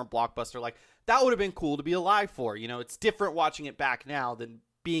first summer blockbuster. Like that would have been cool to be alive for. It's different watching it back now than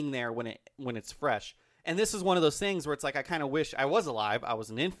being there when it's fresh. And this is one of those things where it's like I kind of wish I was alive. I was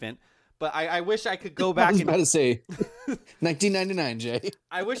an infant, but I wish I could go back. I was about to say 1999, Jay.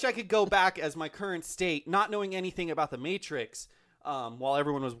 I wish I could go back as my current state, not knowing anything about the Matrix, while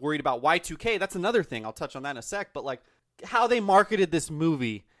everyone was worried about Y2K. That's another thing. I'll touch on that in a sec. But like how they marketed this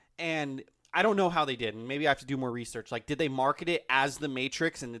movie, and I don't know how they did, and maybe I have to do more research. Like, did they market it as the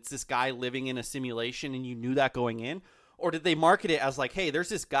Matrix, and it's this guy living in a simulation, and you knew that going in? Or did they market it as like, hey, there's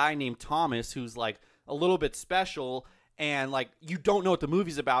this guy named Thomas who's like a little bit special, and like you don't know what the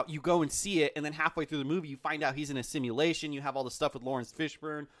movie's about. You go and see it, and then halfway through the movie, you find out he's in a simulation. You have all the stuff with Lawrence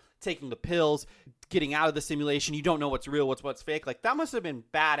Fishburne taking the pills, getting out of the simulation. You don't know what's real, what's fake. Like that must have been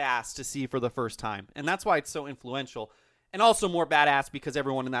badass to see for the first time, and that's why it's so influential. And also more badass because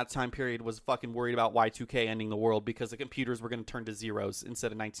everyone in that time period was fucking worried about Y2K ending the world because the computers were going to turn to zeros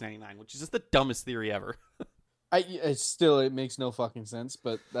instead of 1999, which is just the dumbest theory ever. It makes no fucking sense,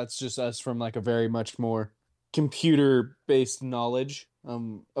 but that's just us from like a very much more computer-based knowledge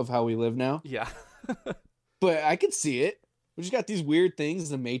of how we live now. Yeah. But I could see it. We just got these weird things.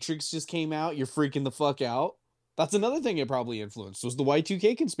 The Matrix just came out. You're freaking the fuck out. That's another thing it probably influenced was the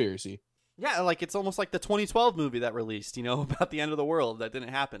Y2K conspiracy. Yeah, like it's almost like the 2012 movie that released, about the end of the world. That didn't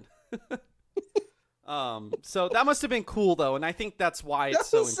happen. So that must have been cool, though, and I think that's why it's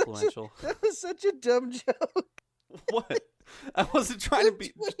so influential. That was such a dumb joke. What? I wasn't trying to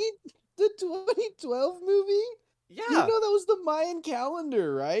be... The 2012 movie? Yeah. You know that was the Mayan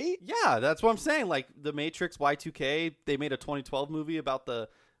calendar, right? Yeah, that's what I'm saying. Like, The Matrix, Y2K, they made a 2012 movie about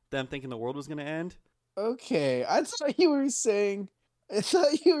them thinking the world was going to end. Okay, I thought you were saying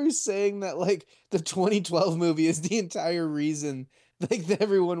that, like, the 2012 movie is the entire reason, like, that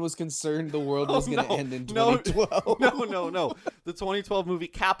everyone was concerned the world was going to end in 2012. No. The 2012 movie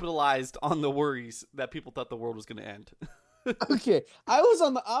capitalized on the worries that people thought the world was going to end. Okay, I was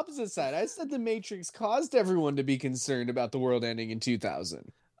on the opposite side. I said the Matrix caused everyone to be concerned about the world ending in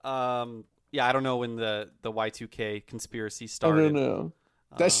 2000. Yeah, I don't know when the Y2K conspiracy started. I don't know.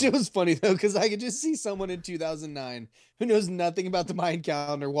 That shit was funny, though, because I could just see someone in 2009 who knows nothing about the Mayan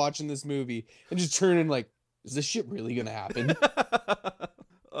calendar watching this movie and just turning like, is this shit really going to happen?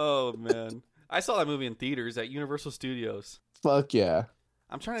 Oh, man. I saw that movie in theaters at Universal Studios. Fuck yeah.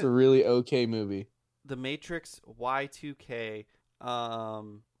 It's a really okay movie. The Matrix, Y2K,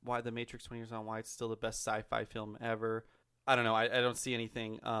 why The Matrix 20 Years On, why it's still the best sci-fi film ever. I don't know. I don't see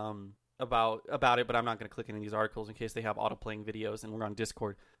anything about it, but I'm not going to click any of these articles in case they have auto-playing videos and we're on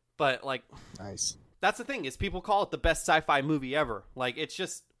Discord. But, like... Nice. That's the thing, is people call it the best sci-fi movie ever. Like, it's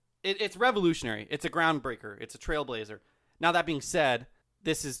just... It's revolutionary. It's a groundbreaker. It's a trailblazer. Now, that being said,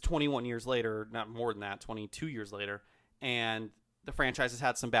 this is 21 years later, not more than that, 22 years later, and the franchise has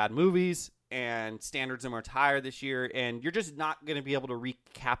had some bad movies, and standards are much higher this year, and you're just not going to be able to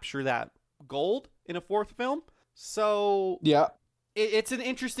recapture that gold in a fourth film. So... Yeah. It's an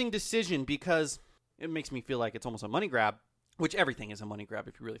interesting decision because it makes me feel like it's almost a money grab, which everything is a money grab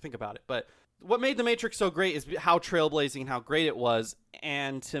if you really think about it. But what made The Matrix so great is how trailblazing and how great it was.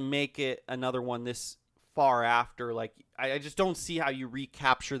 And to make it another one this far after, like, I just don't see how you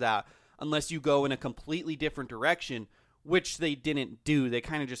recapture that unless you go in a completely different direction, which they didn't do. They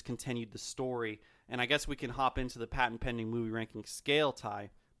kind of just continued the story. And I guess we can hop into the patent pending movie ranking scale, Ty.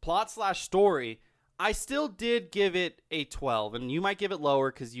 Plot/story. I still did give it a 12, and you might give it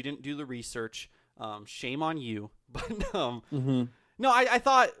lower because you didn't do the research. Shame on you. But no, I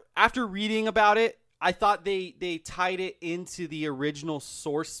thought after reading about it, I thought they tied it into the original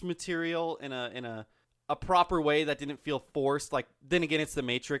source material in a proper way that didn't feel forced. Like, then again, it's The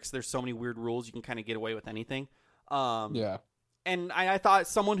Matrix. There's so many weird rules. You can kind of get away with anything. Yeah. I thought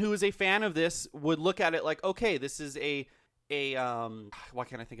someone who is a fan of this would look at it like, okay, this is a why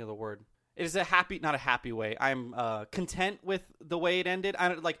can't I think of the word? It is not a happy way. I'm content with the way it ended. I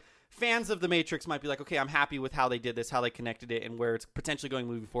don't like fans of The Matrix might be like, okay, I'm happy with how they did this, how they connected it, and where it's potentially going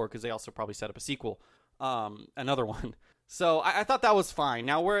moving forward, because they also probably set up a sequel, another one. So I thought that was fine.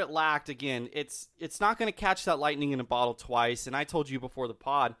 Now, where it lacked, again, it's not going to catch that lightning in a bottle twice. And I told you before the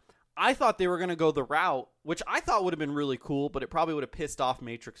pod, I thought they were going to go the route, which I thought would have been really cool, but it probably would have pissed off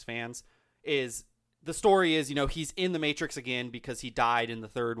Matrix fans, is the story is, he's in the Matrix again because he died in the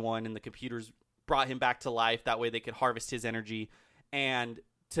third one, and the computers brought him back to life. That way they could harvest his energy. And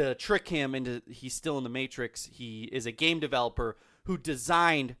to trick him into he's still in the Matrix, he is a game developer who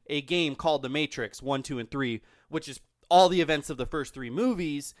designed a game called The Matrix 1, 2, and 3, which is all the events of the first 3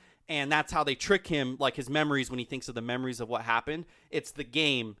 movies, and that's how they trick him, like his memories when he thinks of the memories of what happened. It's the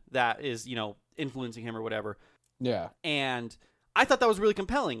game that is, influencing him or whatever. Yeah. And I thought that was really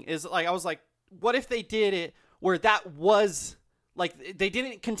compelling. I was like, what if they did it where that was, like, they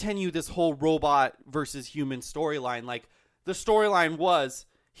didn't continue this whole robot versus human storyline. Like, the storyline was,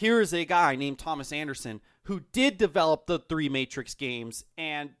 here is a guy named Thomas Anderson who did develop the 3 Matrix games,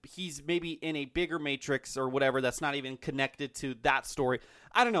 and he's maybe in a bigger Matrix or whatever that's not even connected to that story.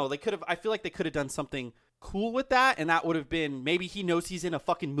 I don't know. I feel like they could have done something cool with that, and that would have been, maybe he knows he's in a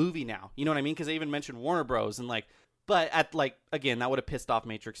fucking movie now. You know what I mean? Because they even mentioned Warner Bros. And but again, that would have pissed off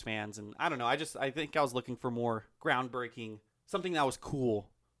Matrix fans, and I don't know. I think I was looking for more groundbreaking, something that was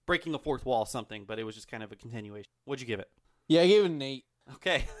cool, breaking the fourth wall, something, but it was just kind of a continuation. What'd you give it? Yeah, I gave it an 8.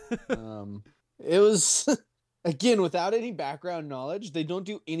 Okay. It was, again, without any background knowledge, they don't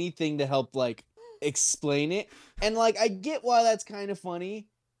do anything to help, explain it. And, I get why that's kind of funny,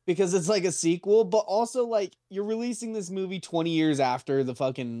 because it's, a sequel, but also, you're releasing this movie 20 years after the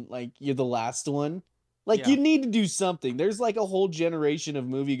fucking, you're the last one. Yeah. You need to do something. There's, a whole generation of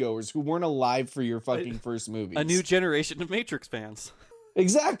moviegoers who weren't alive for your fucking first movies. A new generation of Matrix fans.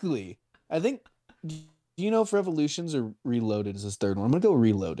 Exactly. I think, do you know if Revolutions or Reloaded is this third one? I'm gonna go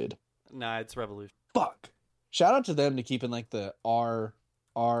Reloaded. Nah, it's Revolution. Fuck. Shout out to them to keeping the R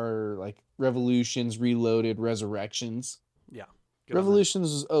Revolutions, Reloaded, Resurrections. Yeah.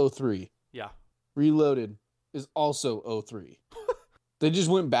 Revolutions is 03. Yeah. Reloaded is also 03. They just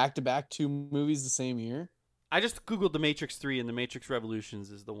went back to back 2 movies the same year. I just Googled The Matrix 3, and The Matrix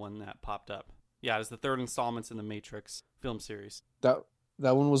Revolutions is the one that popped up. Yeah, it's the third installments in the Matrix film series. That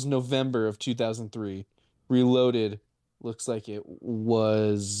one was November of 2003. Reloaded looks like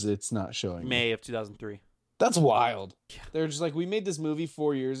it's not showing. May of 2003. That's wild. Yeah. They're just we made this movie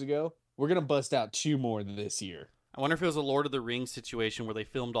 4 years ago. We're going to bust out 2 more this year. I wonder if it was a Lord of the Rings situation where they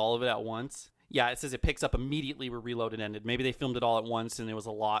filmed all of it at once. Yeah, it says it picks up immediately where Reloaded ended. Maybe they filmed it all at once and it was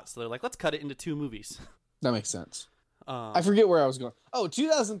a lot, so they're like, let's cut it into 2 movies. That makes sense. I forget where I was going. Oh,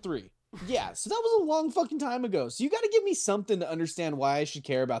 2003. Yeah, so that was a long fucking time ago. So you got to give me something to understand why I should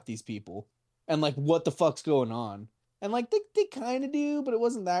care about these people and what the fuck's going on. And they kind of do, but it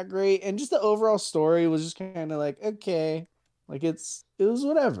wasn't that great. And just the overall story was just kind of okay, it was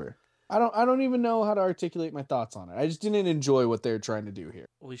whatever. I don't even know how to articulate my thoughts on it. I just didn't enjoy what they're trying to do here.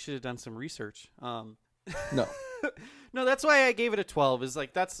 Well, you should have done some research. No. No, that's why I gave it a 12. Is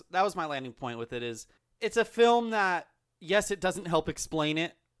that was my landing point with it. Is it's a film that, yes, it doesn't help explain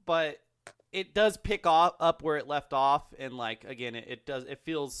it, but it does pick up where it left off, and again, it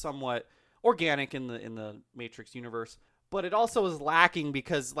feels somewhat organic in the Matrix universe, but it also is lacking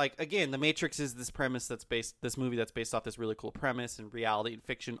because again, the Matrix is this movie that's based off this really cool premise and reality and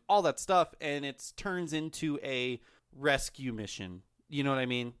fiction, all that stuff, and it turns into a rescue mission. You know what I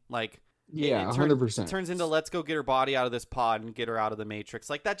mean? Yeah, 100%. It turns into, let's go get her body out of this pod and get her out of the Matrix.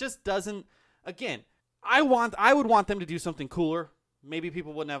 That just doesn't. Again, I would want them to do something cooler. Maybe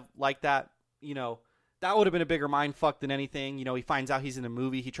people wouldn't have liked that. That would have been a bigger mind fuck than anything. He finds out he's in a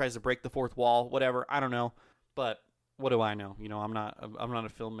movie. He tries to break the fourth wall. Whatever. I don't know. But what do I know? I'm not a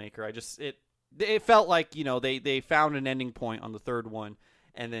filmmaker. It felt like they found an ending point on the third one,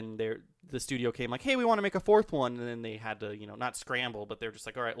 and then the studio came hey, we want to make a fourth one, and then they had to not scramble, but they're just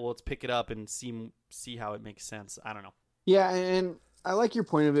all right, well, let's pick it up and see how it makes sense. I don't know. Yeah, and I like your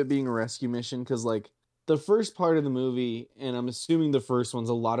point of it being a rescue mission because the first part of the movie, and I'm assuming the first one's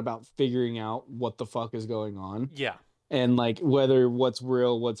a lot about figuring out what the fuck is going on. Yeah. And whether what's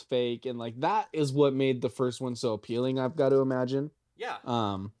real, what's fake, and that is what made the first one so appealing, I've got to imagine. Yeah.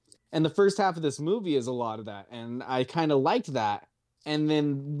 And the first half of this movie is a lot of that, and I kind of liked that. And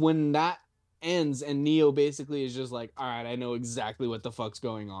then when that ends and Neo basically is just all right, I know exactly what the fuck's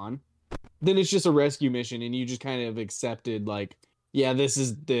going on, then it's just a rescue mission, and you just kind of accepted yeah, this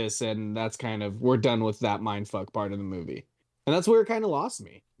is this, and that's we're done with that mindfuck part of the movie. And that's where it kind of lost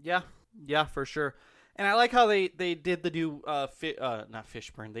me. Yeah, for sure. And I like how they did the new not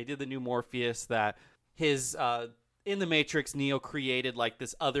Fishburne. They did the new Morpheus that his in the Matrix, Neo created like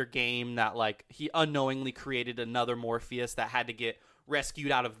this other game that like he unknowingly created another Morpheus that had to get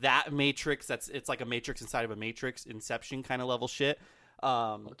rescued out of that Matrix. It's like a Matrix inside of a Matrix, Inception kind of level shit.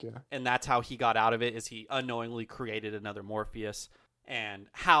 Okay. And that's how he got out of it, is he unknowingly created another Morpheus. And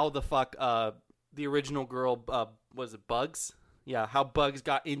how the fuck the original girl was it Bugs? Yeah, how Bugs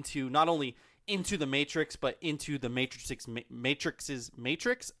got into not only into the Matrix but into the Matrix's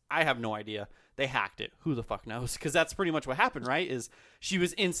Matrix. I have no idea. They hacked it. Who the fuck knows? Because that's pretty much what happened, right? Is she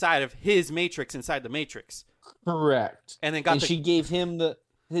was inside of his Matrix inside the Matrix. Correct. And then she gave him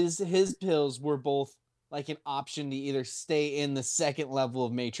his pills were both like an option to either stay in the second level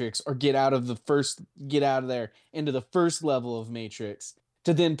of Matrix or get out of there into the first level of Matrix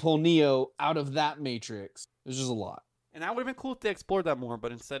to then pull Neo out of that Matrix. There's just a lot. And that would have been cool if they explored that more,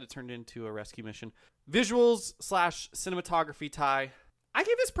 but instead it turned into a rescue mission. Visuals / cinematography, Ty. I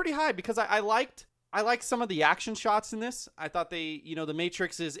gave this pretty high because I liked some of the action shots in this. I thought the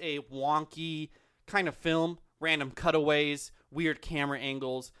Matrix is a wonky kind of film, random cutaways, weird camera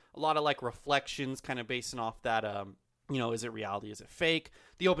angles, a lot of like reflections kind of basing off that, is it reality? Is it fake?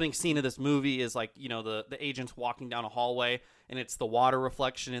 The opening scene of this movie is like, the agents walking down a hallway and it's the water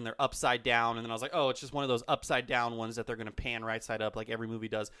reflection and they're upside down. And then I was like, oh, it's just one of those upside down ones that they're going to pan right side up like every movie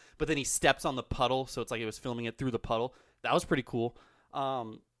does. But then he steps on the puddle. So it's like it was filming it through the puddle. That was pretty cool.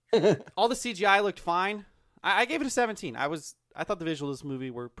 All the CGI looked fine. I gave it a 17. I thought the visuals of this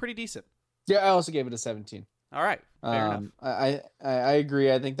movie were pretty decent. Yeah, I also gave it a 17. All right, fair enough. I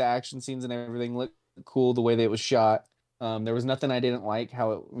agree. I think the action scenes and everything looked cool the way that it was shot. There was nothing I didn't like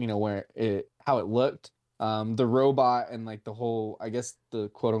how it how it looked. The robot and like the whole, I guess the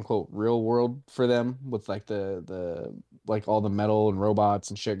quote unquote real world for them with like the like all the metal and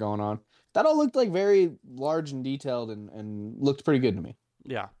robots and shit going on. That all looked like very large and detailed and looked pretty good to me.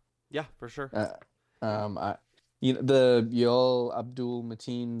 Yeah, for sure. The Yoel Abdul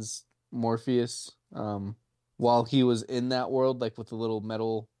Mateen's Morpheus, while he was in that world, like with the little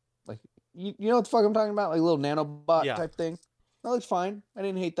metal, like you know what the fuck I'm talking about, like a little nanobot type thing. That looked fine. I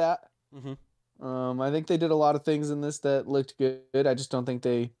didn't hate that. Mm-hmm. I think they did a lot of things in this that looked good. I just don't think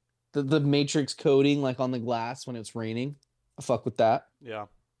the Matrix coding like on the glass when it's raining. I fuck with that. Yeah,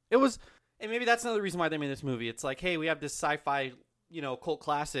 it was. And maybe that's another reason why they made this movie. It's like, hey, we have this sci-fi, cult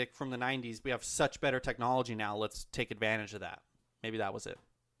classic from the 90s. We have such better technology now. Let's take advantage of that. Maybe that was it.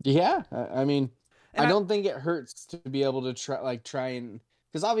 Yeah. I mean, I don't think it hurts to be able to try and...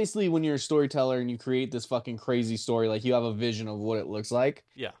 Because obviously when you're a storyteller and you create this fucking crazy story, like you have a vision of what it looks like.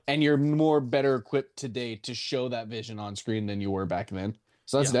 Yeah. And you're better equipped today to show that vision on screen than you were back then.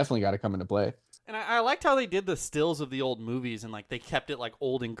 So that's definitely got to come into play. And I liked how they did the stills of the old movies and like they kept it like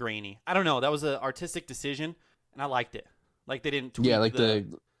old and grainy. I don't know. That was an artistic decision and I liked it. Like they didn't tweak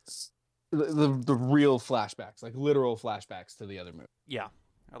the real flashbacks, like literal flashbacks to the other movie. Yeah,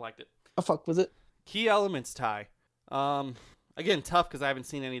 I liked it. I fuck with it. Key elements, Ty. Again, tough because I haven't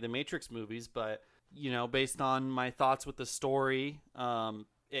seen any of the Matrix movies, but based on my thoughts with the story,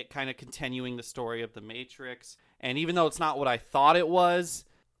 it kind of continuing the story of the Matrix, and even though it's not what I thought it was,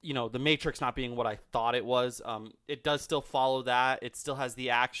 the Matrix not being what I thought it was, it does still follow that. It still has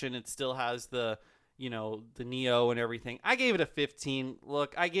the action. It still has the the Neo and everything. I gave it a 15.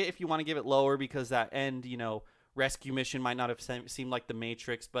 Look, I get if you want to give it lower because that end, rescue mission might not have seemed like the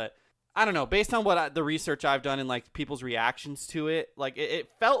Matrix, but I don't know. Based on the research I've done and like people's reactions to it, like it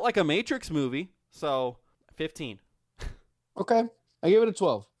felt like a Matrix movie. So 15. Okay, I gave it a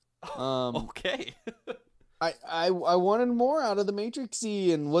 12. Okay. I wanted more out of the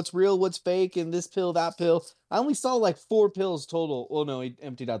Matrixy and what's real, what's fake, and this pill, that pill. I only saw like 4 pills total. Well, no, he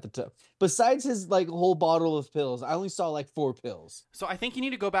emptied out the tub. Besides his like whole bottle of pills, I only saw like 4 pills. So I think you need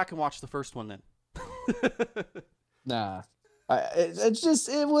to go back and watch the first one then. Nah,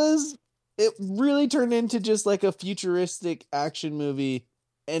 it really turned into just like a futuristic action movie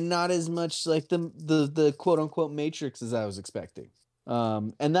and not as much like the quote unquote Matrix as I was expecting.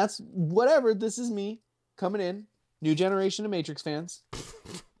 And that's whatever. This is me coming in, new generation of Matrix fans,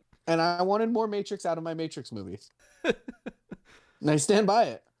 and I wanted more Matrix out of my Matrix movie. And I stand by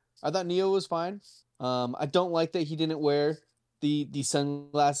it. I thought Neo was fine. I don't like that he didn't wear the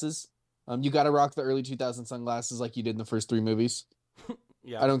sunglasses. You got to rock the early 2000 sunglasses like you did in the first 3 movies.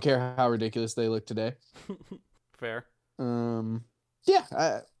 Yeah. I don't care how ridiculous they look today. Fair. Yeah.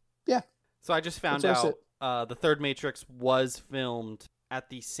 So I just found out the third Matrix was filmed at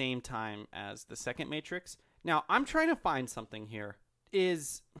the same time as the second Matrix. Now, I'm trying to find something here.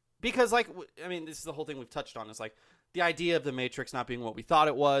 Because, this is the whole thing we've touched on. Is like, the idea of the Matrix not being what we thought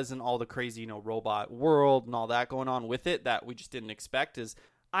it was and all the crazy, robot world and all that going on with it that we just didn't expect is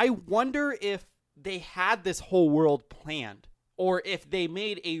I wonder if they had this whole world planned or if they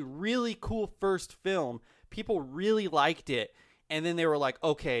made a really cool first film, people really liked it, and then they were like,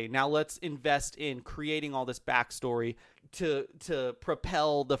 okay, now let's invest in creating all this backstory to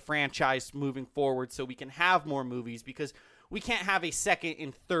propel the franchise moving forward so we can have more movies, because we can't have a second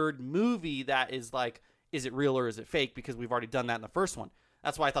and third movie that is like, is it real or is it fake? Because we've already done that in the first one.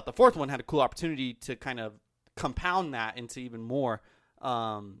 That's why I thought the fourth one had a cool opportunity to kind of compound that into even more.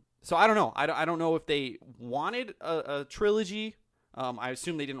 So I don't know. I don't know if they wanted a trilogy. I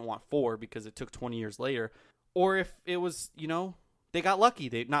assume they didn't want 4 because it took 20 years later. Or if it was, they got lucky.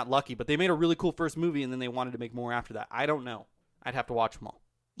 They not lucky, but they made a really cool first movie and then they wanted to make more after that. I don't know. I'd have to watch them all.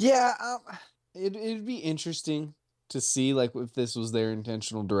 Yeah, it'd be interesting to see like if this was their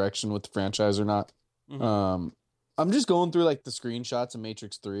intentional direction with the franchise or not. Mm-hmm. I'm just going through like the screenshots of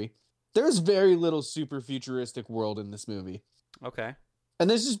Matrix 3. There's very little super futuristic world in this movie. Okay. And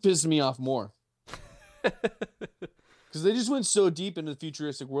this just pisses me off more. Because they just went so deep into the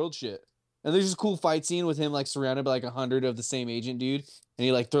futuristic world shit. And there's this cool fight scene with him like surrounded by like 100 of the same agent dude. And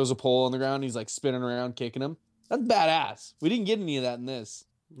he like throws a pole on the ground and he's like spinning around kicking him. That's badass. We didn't get any of that in this.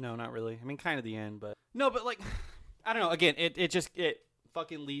 No, not really. I mean, kind of the end, but... No, but like, I don't know. Again, it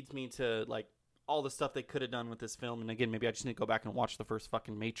fucking leads me to like all the stuff they could have done with this film. And again, maybe I just need to go back and watch the first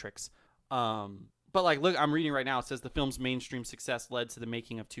fucking Matrix. But like, look, I'm reading right now. It says the film's mainstream success led to the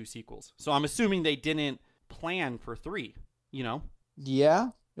making of 2 sequels. So I'm assuming they didn't plan for 3,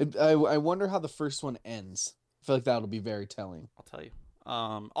 Yeah. I wonder how the first one ends. I feel like that'll be very telling. I'll tell you.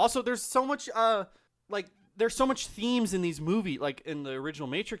 Also, there's so much, there's so much themes in these movies, like in the original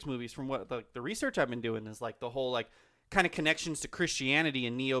Matrix movies, from what the research I've been doing is like the whole like kind of connections to Christianity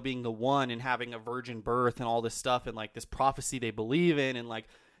and Neo being the one and having a virgin birth and all this stuff and like this prophecy they believe in. And like,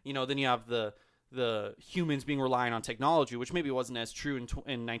 then you have the humans being reliant on technology, which maybe wasn't as true in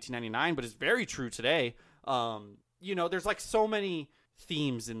 1999, but is very true today. There's like so many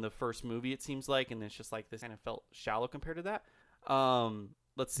themes in the first movie, it seems like, and it's just like this kind of felt shallow compared to that.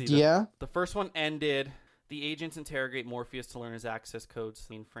 Let's see. The first one ended. The agents interrogate Morpheus to learn his access codes,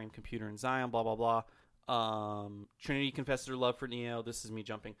 mainframe computer in Zion, blah, blah, blah. Trinity confesses her love for Neo. This is me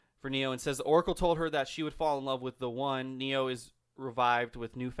jumping. For Neo, and says the Oracle told her that she would fall in love with the one. Neo is revived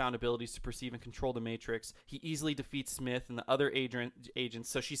with newfound abilities to perceive and control the Matrix. He easily defeats Smith and the other agents.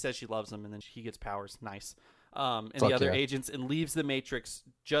 So she says she loves him, and then he gets powers. Nice. And the other agents, and leaves the Matrix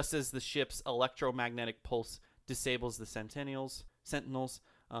just as the ship's electromagnetic pulse disables the Sentinels.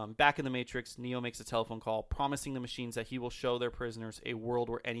 Back in the Matrix, Neo makes a telephone call, promising the machines that he will show their prisoners a world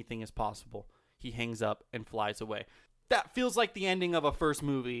where anything is possible. He hangs up and flies away. That feels like the ending of a first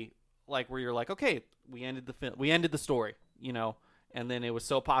movie, like where you're like, okay, we ended the film, we ended the story, and then it was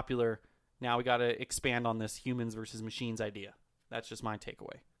so popular. Now we got to expand on this humans versus machines idea. That's just my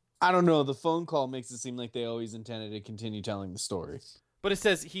takeaway. I don't know. The phone call makes it seem like they always intended to continue telling the story. But it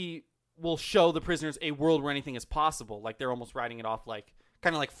says he will show the prisoners a world where anything is possible. Like they're almost writing it off like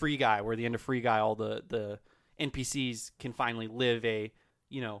kind of like Free Guy, where at the end of Free Guy, all the NPCs can finally live a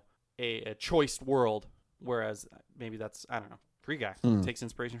choiced world. Whereas maybe that's, I don't know, Free Guy takes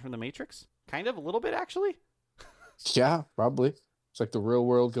inspiration from the Matrix. Kind of, a little bit, actually. Yeah, probably. It's like the real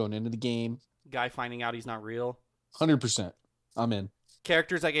world going into the game. Guy finding out he's not real. 100%. I'm in.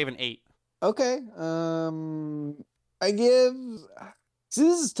 Characters, I gave an 8. Okay. I give... See,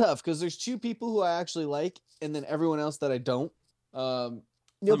 this is tough because there's 2 people who I actually like and then everyone else that I don't.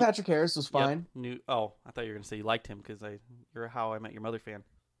 Neil Patrick Harris was fine. Yep. I thought you were going to say you liked him because you're a How I Met Your Mother fan.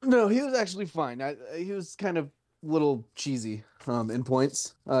 No, he was actually fine. He was kind of a little cheesy in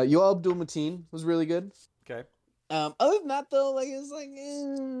points. Yoel Abdul-Mateen was really good. Okay. Other than that, though, like it's like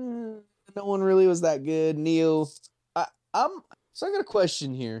no one really was that good. Neo, So I got a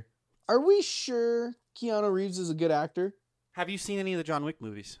question here. Are we sure Keanu Reeves is a good actor? Have you seen any of the John Wick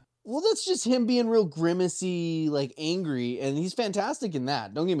movies? Well, that's just him being real grimacy, like angry, and he's fantastic in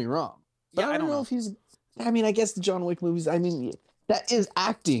that. Don't get me wrong. But I don't know if he's... I mean, I guess the John Wick movies, that is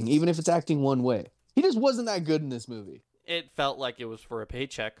acting, even if it's acting one way. He just wasn't that good in this movie. It felt like it was for a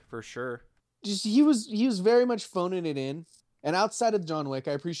paycheck, for sure. Just he was very much phoning it in. And outside of John Wick,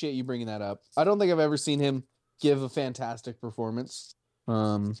 I appreciate you bringing that up. I don't think I've ever seen him give a fantastic performance.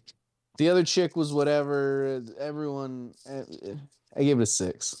 The other chick was whatever. Everyone, I gave it a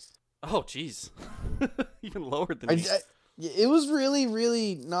 6. Oh, jeez. Even lower than me. It was really,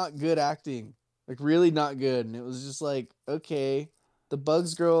 really not good acting. Like, really not good. And it was just like, okay. The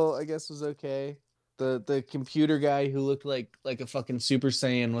Bugs girl, I guess, was okay. The computer guy who looked like a fucking Super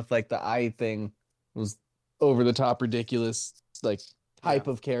Saiyan with, like, the eye thing was over the top, ridiculous like type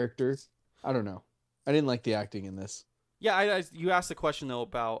of character. I don't know. I didn't like the acting in this. Yeah, you asked the question though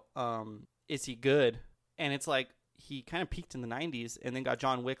about is he good? And it's like he kind of peaked in the 90s and then got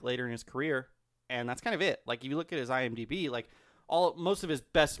John Wick later in his career, and that's kind of it. Like if you look at his IMDb, like most of his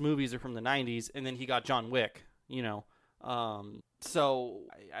best movies are from the 90s, and then he got John Wick, you know. So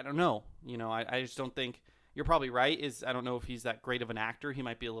I don't know. You know, I just don't think you're probably right. I don't know if he's that great of an actor. He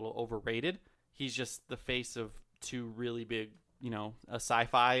might be a little overrated. He's just the face of two really big, you know, a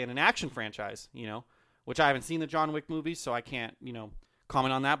sci-fi and an action franchise, you know, which I haven't seen the John Wick movies, so I can't, you know,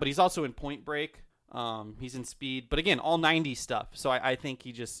 comment on that. But he's also in Point Break. He's in Speed. But again, all 90s stuff. So I think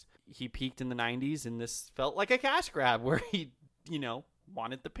he peaked in the 90s, and this felt like a cash grab where he, you know,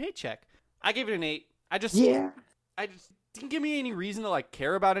 wanted the paycheck. I gave it an 8. I just didn't give me any reason to like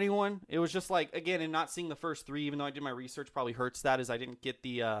care about anyone. It was just like, again, and not seeing the first 3, even though I did my research, probably hurts that, is I didn't get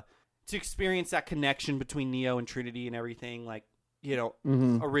the to experience that connection between Neo and Trinity and everything, like, you know,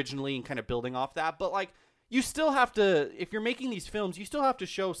 originally, and kind of building off that. But like, you still have to, if you're making these films, you still have to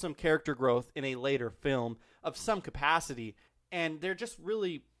show some character growth in a later film of some capacity, and there just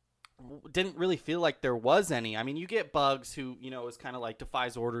really didn't really feel like there was any. I mean, you get Bugs, who, you know, is kind of like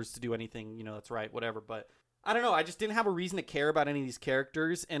defies orders to do anything, you know, that's right, whatever, but I don't know. I just didn't have a reason to care about any of these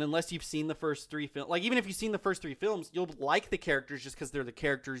characters. And unless you've seen the first 3 films, like even if you've seen the first 3 films, you'll like the characters just because they're the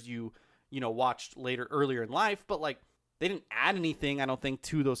characters you know, watched earlier in life. But like, they didn't add anything, I don't think,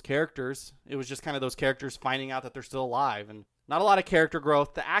 to those characters. It was just kind of those characters finding out that they're still alive, and not a lot of character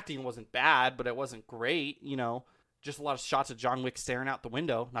growth. The acting wasn't bad, but it wasn't great. You know, just a lot of shots of John Wick staring out the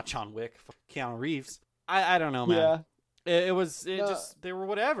window. Not John Wick, Keanu Reeves. I don't know, man. Yeah. Just, they were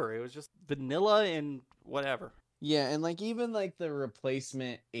whatever. It was just vanilla and whatever. Yeah, and like even like the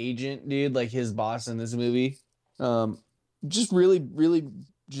replacement agent dude, like his boss in this movie, just really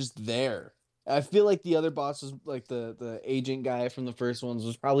just there. I feel like the other boss was like the agent guy from the first ones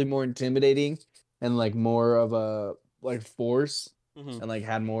was probably more intimidating and like more of a like force and like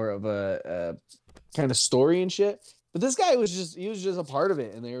had more of a kind of story and shit. But this guy was just a part of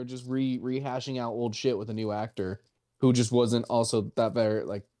it, and they were just rehashing out old shit with a new actor who just wasn't also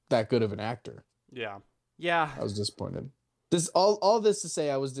that good of an actor. Yeah. I was disappointed. All this to say,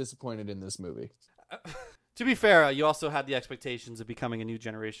 I was disappointed in this movie. To be fair, you also had the expectations of becoming a new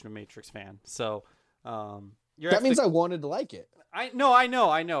generation of Matrix fan. So, that means I wanted to like it. I know.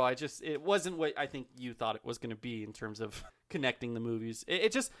 It wasn't what I think you thought it was going to be in terms of connecting the movies.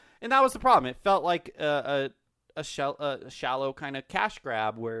 It just, and that was the problem. It felt like a shallow kind of cash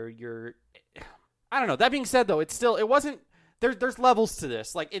grab where you're, I don't know. That being said, though, it wasn't. There's levels to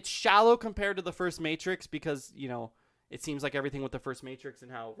this. Like, it's shallow compared to the first Matrix because, you know, it seems like everything with the first Matrix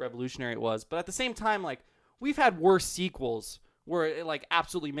and how revolutionary it was. But at the same time, like, we've had worse sequels where it like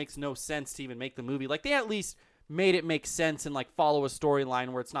absolutely makes no sense to even make the movie. Like, they at least made it make sense and like follow a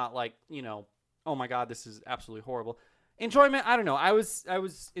storyline where it's not like, you know, oh my God, this is absolutely horrible. Enjoyment, I don't know. I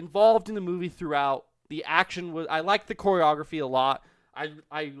was involved in the movie throughout. The action was, I liked the choreography a lot.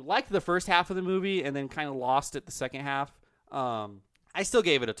 I liked the first half of the movie and then kind of lost it the second half. I still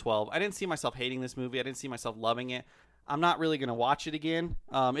gave it a 12. I didn't see myself hating this movie. I didn't see myself loving it. I'm not really going to watch it again.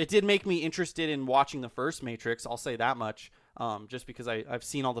 It did make me interested in watching the first Matrix. I'll say that much. Just because I've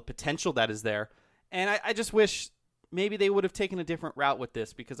seen all the potential that is there. And I just wish maybe they would have taken a different route with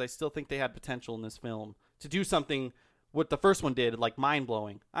this, because I still think they had potential in this film to do something what the first one did, like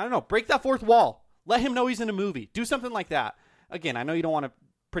mind-blowing. I don't know. Break that fourth wall. Let him know he's in a movie. Do something like that. Again, I know you don't want to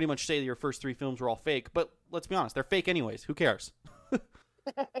pretty much say that your first 3 films were all fake, but let's be honest. They're fake anyways. Who cares?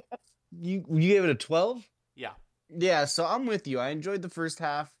 You gave it a 12? Yeah. Yeah, so I'm with you. I enjoyed the first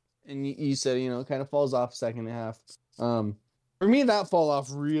half, and you said, you know, it kind of falls off second half. For me, that fall off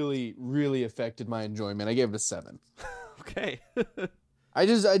really affected my enjoyment. I gave it a 7. Okay. I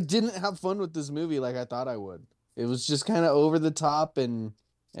didn't have fun with this movie like I thought I would. It was just kind of over the top, and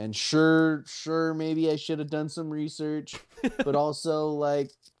sure, maybe I should have done some research, but also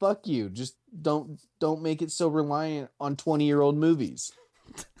like, fuck you. Just don't make it so reliant on 20-year-old movies.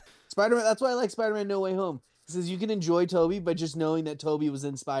 Spider-Man, that's why I like Spider-Man No Way Home. It says you can enjoy Tobey by just knowing that Tobey was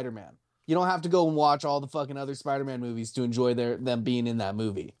in Spider-Man. You don't have to go and watch all the fucking other Spider-Man movies to enjoy them being in that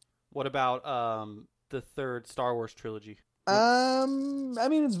movie. What about the third Star Wars trilogy? I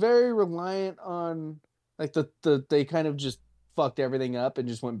mean, it's very reliant on like they kind of just fucked everything up and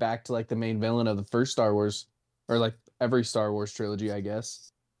just went back to like the main villain of the first Star Wars, or like every Star Wars trilogy, I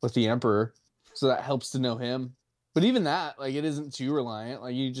guess, with the Emperor. So that helps to know him. But even that, like, it isn't too reliant.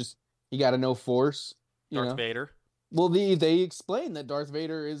 Like, you got to know Force. Darth Vader. Well, they explain that Darth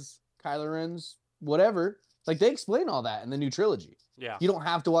Vader is Kylo Ren's whatever, Like, they explain all that in the new trilogy. Yeah. You don't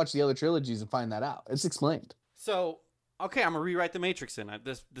have to watch the other trilogies and find that out. It's explained. So, okay, I'm going to rewrite The Matrix in.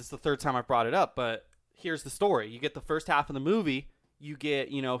 This is the third time I've brought it up, but here's the story. You get the first half of the movie, you get,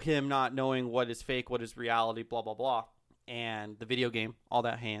 him not knowing what is fake, what is reality, blah, blah, blah. And the video game, all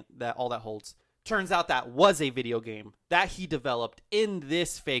that holds. Turns out that was a video game that he developed in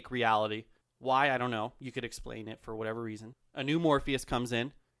this fake reality. Why? I don't know. You could explain it for whatever reason. A new Morpheus comes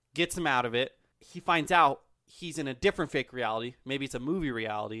in, gets him out of it. He finds out he's in a different fake reality. Maybe it's a movie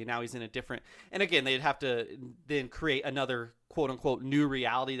reality, and now he's in a different... And again, they'd have to then create another quote-unquote new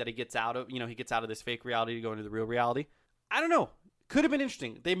reality that he gets out of. He gets out of this fake reality to go into the real reality. I don't know. Could have been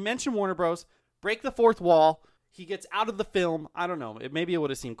interesting. They mentioned Warner Bros. Break the fourth wall. He gets out of the film. I don't know. Maybe it would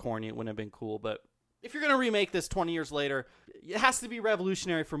have seemed corny. It wouldn't have been cool. But if you're going to remake this 20 years later, it has to be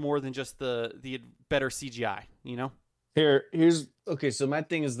revolutionary for more than just the better CGI, Here's okay. So my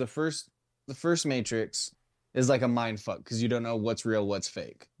thing is the first Matrix is like a mind fuck because you don't know what's real, what's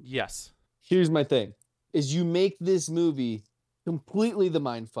fake. Yes. Here's my thing: is you make this movie completely the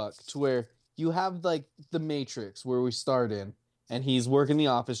mind fuck to where you have like the Matrix where we start in, and he's working the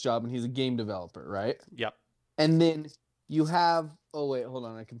office job and he's a game developer, right? Yep. And then you have wait, hold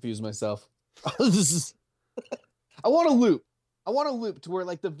on, I confused myself. I want a loop. I want a loop to where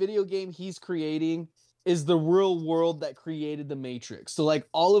like the video game he's creating is the real world that created the Matrix. So like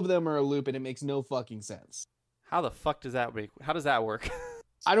all of them are a loop and it makes no fucking sense. How the fuck does that how does that work?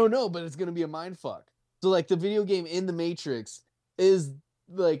 I don't know, but it's gonna be a mind fuck. So like the video game in the Matrix is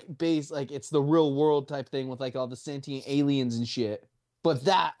like it's the real world type thing with like all the sentient aliens and shit. But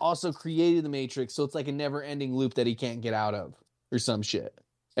that also created the Matrix, so it's like a never-ending loop that he can't get out of or some shit.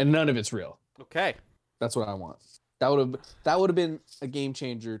 And none of it's real. Okay. That's what I want. That would have been a game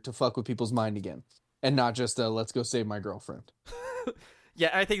changer to fuck with people's mind again. And not just let's go save my girlfriend. Yeah,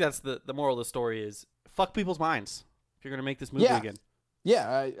 I think that's the moral of the story is fuck people's minds if you're going to make this movie again.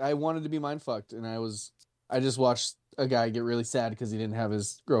 Yeah, I wanted to be mind fucked, and I just watched a guy get really sad because he didn't have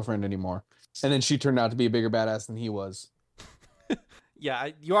his girlfriend anymore. And then she turned out to be a bigger badass than he was. Yeah,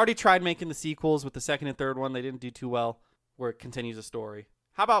 you already tried making the sequels with the second and third one. They didn't do too well where it continues a story.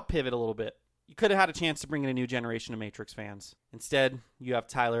 How about pivot a little bit? You could have had a chance to bring in a new generation of Matrix fans. Instead, you have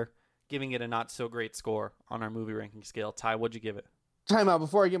Tyler giving it a not-so-great score on our movie ranking scale. Ty, what'd you give it? Time out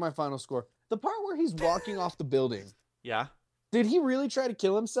before I get my final score. The part where he's walking off the building. Yeah? Did he really try to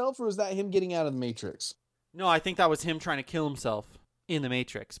kill himself, or was that him getting out of the Matrix? No, I think that was him trying to kill himself in the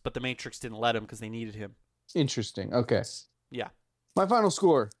Matrix, but the Matrix didn't let him because they needed him. Interesting. Okay. Yeah. My final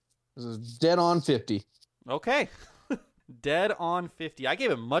score is dead on 50. Okay. Dead on 50. I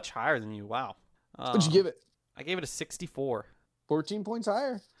gave it much higher than you. Wow. What'd you give it? I gave it a 64. 14 points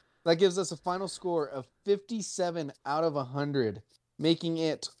higher. That gives us a final score of 57 out of 100, making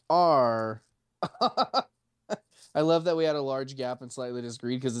it our... I love that we had a large gap and slightly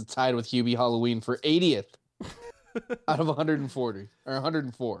disagreed because it's tied with Hubie Halloween for 80th out of 140. Or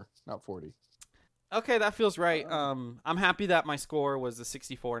 104, not 40. Okay, that feels right. I'm happy that my score was a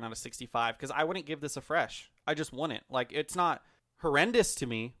 64, not a 65, because I wouldn't give this a fresh. I just wouldn't. Like, it's not horrendous to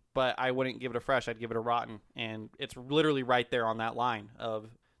me, but I wouldn't give it a fresh. I'd give it a rotten. And it's literally right there on that line of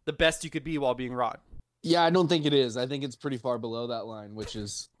the best you could be while being rotten. Yeah, I don't think it is. I think it's pretty far below that line, which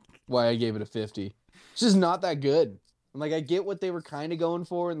is why I gave it a 50. It's just not that good. Like, I get what they were kind of going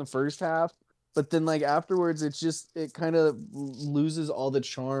for in the first half, but then, like, afterwards, it kind of loses all the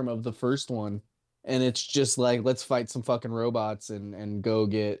charm of the first one. And it's just like, let's fight some fucking robots and go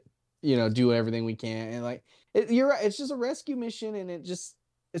get, do everything we can. And like, you're right. It's just a rescue mission and it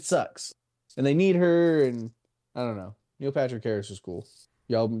sucks. And they need her. And I don't know. Neil Patrick Harris was cool.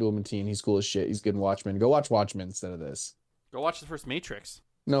 Y'all do him a teen. He's cool as shit. He's good in Watchmen. Go watch Watchmen instead of this. Go watch the first Matrix.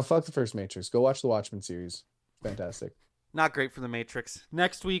 No, fuck the first Matrix. Go watch the Watchmen series. Fantastic. Not great for the Matrix.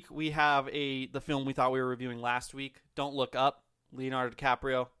 Next week, we have the film we thought we were reviewing last week. Don't Look Up. Leonardo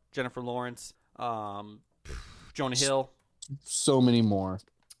DiCaprio, Jennifer Lawrence. Jonah Hill, so many more.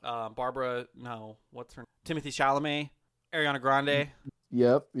 Timothy Chalamet, Ariana Grande.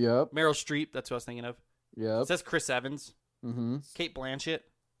 Yep. Meryl Streep, that's who I was thinking of. Yep. It says Chris Evans. Mm-hmm. Kate Blanchett.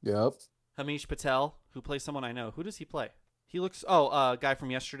 Yep. Hamish Patel, who plays someone I know. Who does he play? He looks, guy from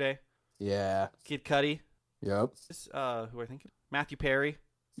Yesterday. Yeah. Kid Cudi. Yep. Who I think? Matthew Perry.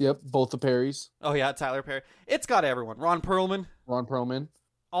 Yep, both the Perrys. Oh yeah, Tyler Perry. It's got everyone. Ron Perlman.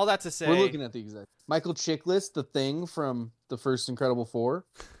 All that to say, we're looking at the exact Michael Chiklis, the Thing from the first Incredible Four.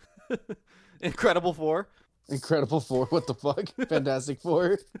 Incredible Four. What the fuck? Fantastic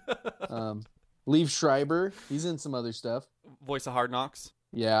Four. Liev Schreiber. He's in some other stuff. Voice of Hard Knocks.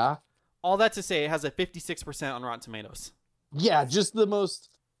 Yeah. All that to say, it has a 56% on Rotten Tomatoes. Yeah, just the most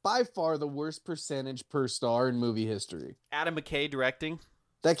by far the worst percentage per star in movie history. Adam McKay directing.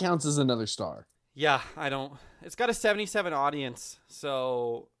 That counts as another star. Yeah, it's got a 77 audience.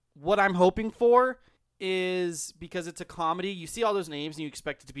 So what I'm hoping for is, because it's a comedy, you see all those names and you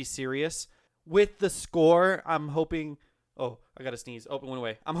expect it to be serious. With the score, I'm hoping, oh, I got to sneeze. Oh, it went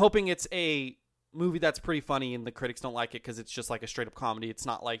away. I'm hoping it's a movie that's pretty funny and the critics don't like it because it's just like a straight up comedy. It's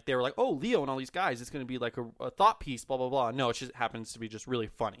not like they were like, oh, Leo and all these guys, it's going to be like a thought piece, blah, blah, blah. No, it just happens to be just really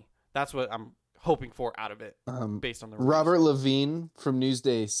funny. That's what I'm hoping for out of it, based on the reviews. Robert Levine from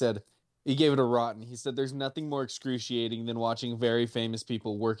Newsday said, he gave it a rotten. He said, there's nothing more excruciating than watching very famous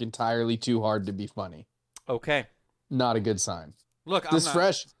people work entirely too hard to be funny. Okay. Not a good sign. Look,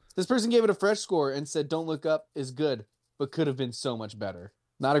 This person gave it a fresh score and said, Don't Look Up is good, but could have been so much better.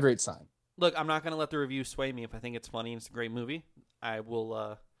 Not a great sign. Look, I'm not going to let the review sway me. If I think it's funny and it's a great movie, I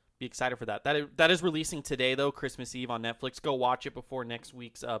will be excited for that. That is releasing today, though, Christmas Eve on Netflix. Go watch it before next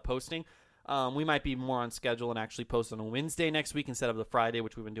week's posting. We might be more on schedule and actually post on a Wednesday next week instead of the Friday,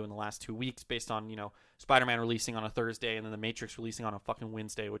 which we've been doing the last 2 weeks based on, Spider-Man releasing on a Thursday and then The Matrix releasing on a fucking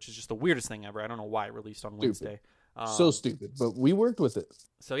Wednesday, which is just the weirdest thing ever. I don't know why it released on Wednesday. So stupid, but we worked with it.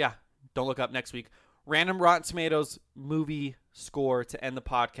 So, yeah, Don't Look Up next week. Random Rotten Tomatoes movie score to end the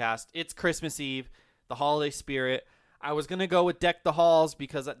podcast. It's Christmas Eve, the holiday spirit. I was going to go with Deck the Halls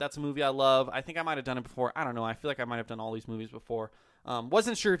because that's a movie I love. I think I might have done it before. I don't know. I feel like I might have done all these movies before.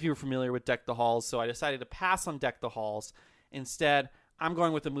 Wasn't sure if you were familiar with Deck the Halls, so I decided to pass on Deck the Halls. Instead, I'm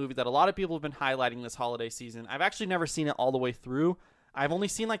going with a movie that a lot of people have been highlighting this holiday season. I've actually never seen it all the way through. I've only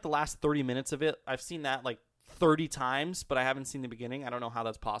seen like the last 30 minutes of it. I've seen that like 30 times, but I haven't seen the beginning. I don't know how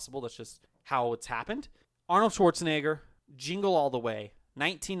that's possible. That's just how it's happened. Arnold Schwarzenegger, Jingle All the Way,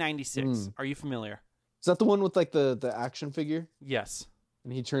 1996. Are you familiar? Is that the one with like the action figure? Yes.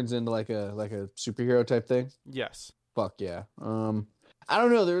 And he turns into like a superhero type thing? Yes. Fuck yeah. I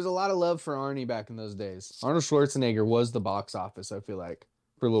don't know. There was a lot of love for Arnie back in those days. Arnold Schwarzenegger was the box office, I feel like,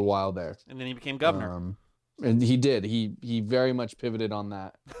 for a little while there. And then he became governor. And he did. He very much pivoted on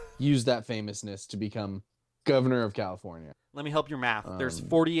that. Used that famousness to become governor of California. Let me help your math. There's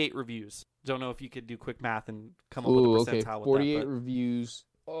 48 reviews. Don't know if you could do quick math and come up with a percentile with 48 that. 48 reviews.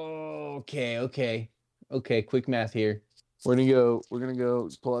 Okay. Quick math here. We're gonna go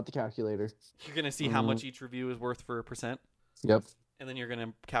pull out the calculator. You're gonna see how much each review is worth for a percent. Yep. And then you're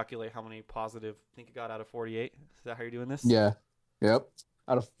gonna calculate how many positive you think you got out of 48. Is that how you're doing this? Yeah. Yep.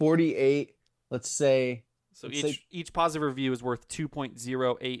 Out of 48, let's say. So each positive review is worth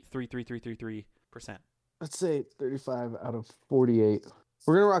 2.08333333%. Let's say 35 out of 48.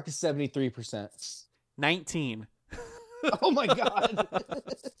 We're gonna rock a 73%. 19. Oh my god.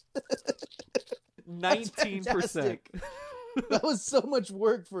 19%. That was so much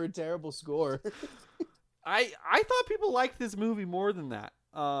work for a terrible score. I thought people liked this movie more than that.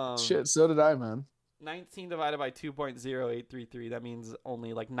 Shit, so did I, man. 19 divided by 2.0833. That means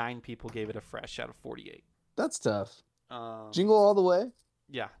only like 9 people gave it a fresh out of 48. That's tough. Jingle All the Way?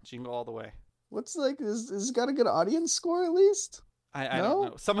 Yeah, Jingle All the Way. What's like, is it got a good audience score at least? I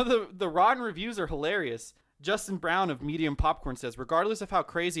don't know. Some of the rotten reviews are hilarious. Justin Brown of Medium Popcorn says, regardless of how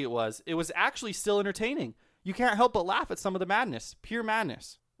crazy it was actually still entertaining. You can't help but laugh at some of the madness. Pure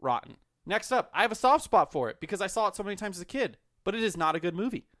madness. Rotten. Next up, I have a soft spot for it because I saw it so many times as a kid, but it is not a good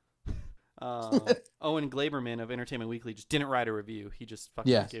movie. Owen Glaberman of Entertainment Weekly just didn't write a review. He just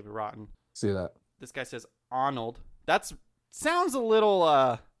fucking gave it rotten. See that. This guy says, Arnold. Sounds a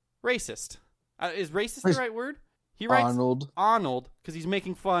little racist. Is racist the right word? He writes Arnold because he's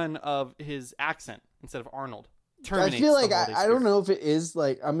making fun of his accent instead of Arnold. I feel like I don't know if it is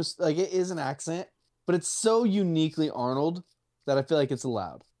like it is an accent, but it's so uniquely Arnold that I feel like it's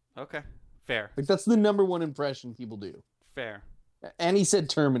allowed. Okay, fair. Like that's the number one impression people do. Fair. And he said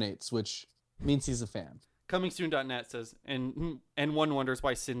terminates, which means he's a fan. ComingSoon.net says, and one wonders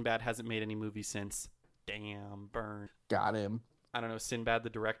why Sinbad hasn't made any movies since. Damn, burn. Got him. I don't know, Sinbad the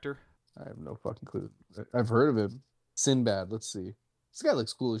director? I have no fucking clue. I've heard of him. Sinbad, let's see. This guy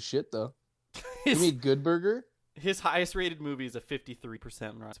looks cool as shit, though. You mean Good Burger? His highest rated movie is a 53%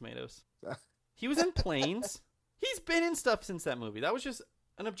 on Rotten Tomatoes. He was in Planes. He's been in stuff since that movie. That was just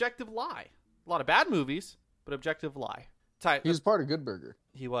an objective lie. A lot of bad movies, but objective lie. He was part of Good Burger.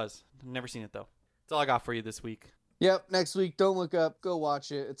 He was. Never seen it, though. That's all I got for you this week. Yep, next week, Don't Look Up. Go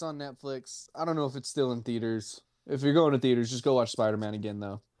watch it. It's on Netflix. I don't know if it's still in theaters. If you're going to theaters, just go watch Spider-Man again,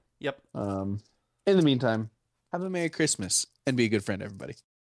 though. Yep. In the meantime, have a Merry Christmas and be a good friend, everybody.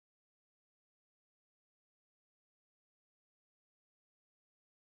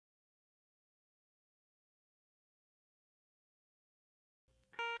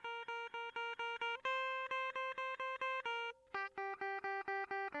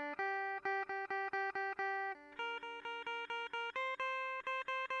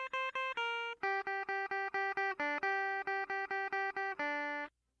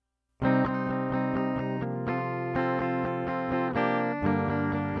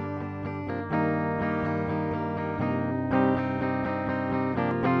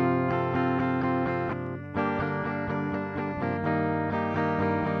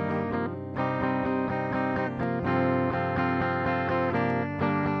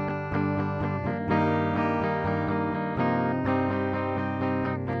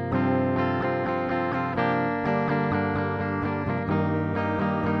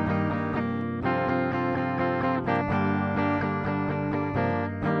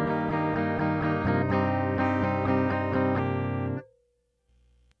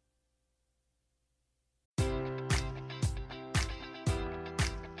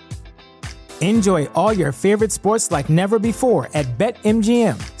 Enjoy all your favorite sports like never before at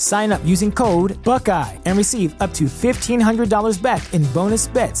BetMGM. Sign up using code Buckeye and receive up to $1,500 back in bonus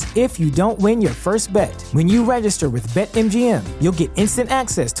bets if you don't win your first bet. When you register with BetMGM, you'll get instant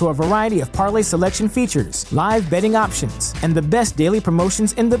access to a variety of parlay selection features, live betting options, and the best daily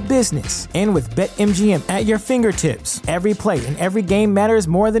promotions in the business. And with BetMGM at your fingertips, every play and every game matters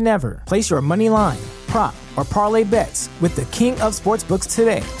more than ever. Place your money line, prop, or parlay bets with the king of sportsbooks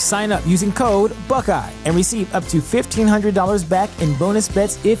today. Sign up using code Buckeye and receive up to $1,500 back in bonus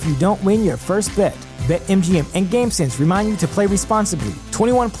bets if you don't win your first bet. BetMGM and GameSense remind you to play responsibly.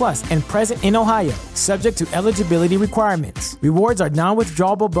 21 plus and present in Ohio, subject to eligibility requirements. Rewards are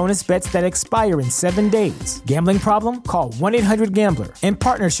non-withdrawable bonus bets that expire in 7 days. Gambling problem? Call 1-800-GAMBLER. In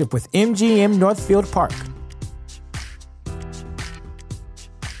partnership with MGM Northfield Park.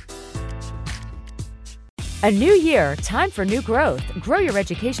 A new year, time for new growth. Grow your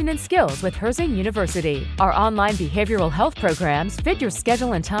education and skills with Herzing University. Our online behavioral health programs fit your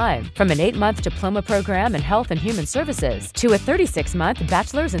schedule and time. From an 8-month diploma program in health and human services to a 36-month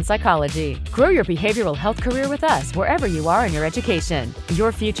bachelor's in psychology. Grow your behavioral health career with us wherever you are in your education.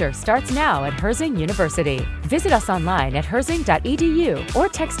 Your future starts now at Herzing University. Visit us online at herzing.edu or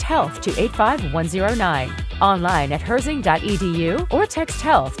text health to 85109. Online at herzing.edu or text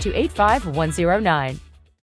health to 85109.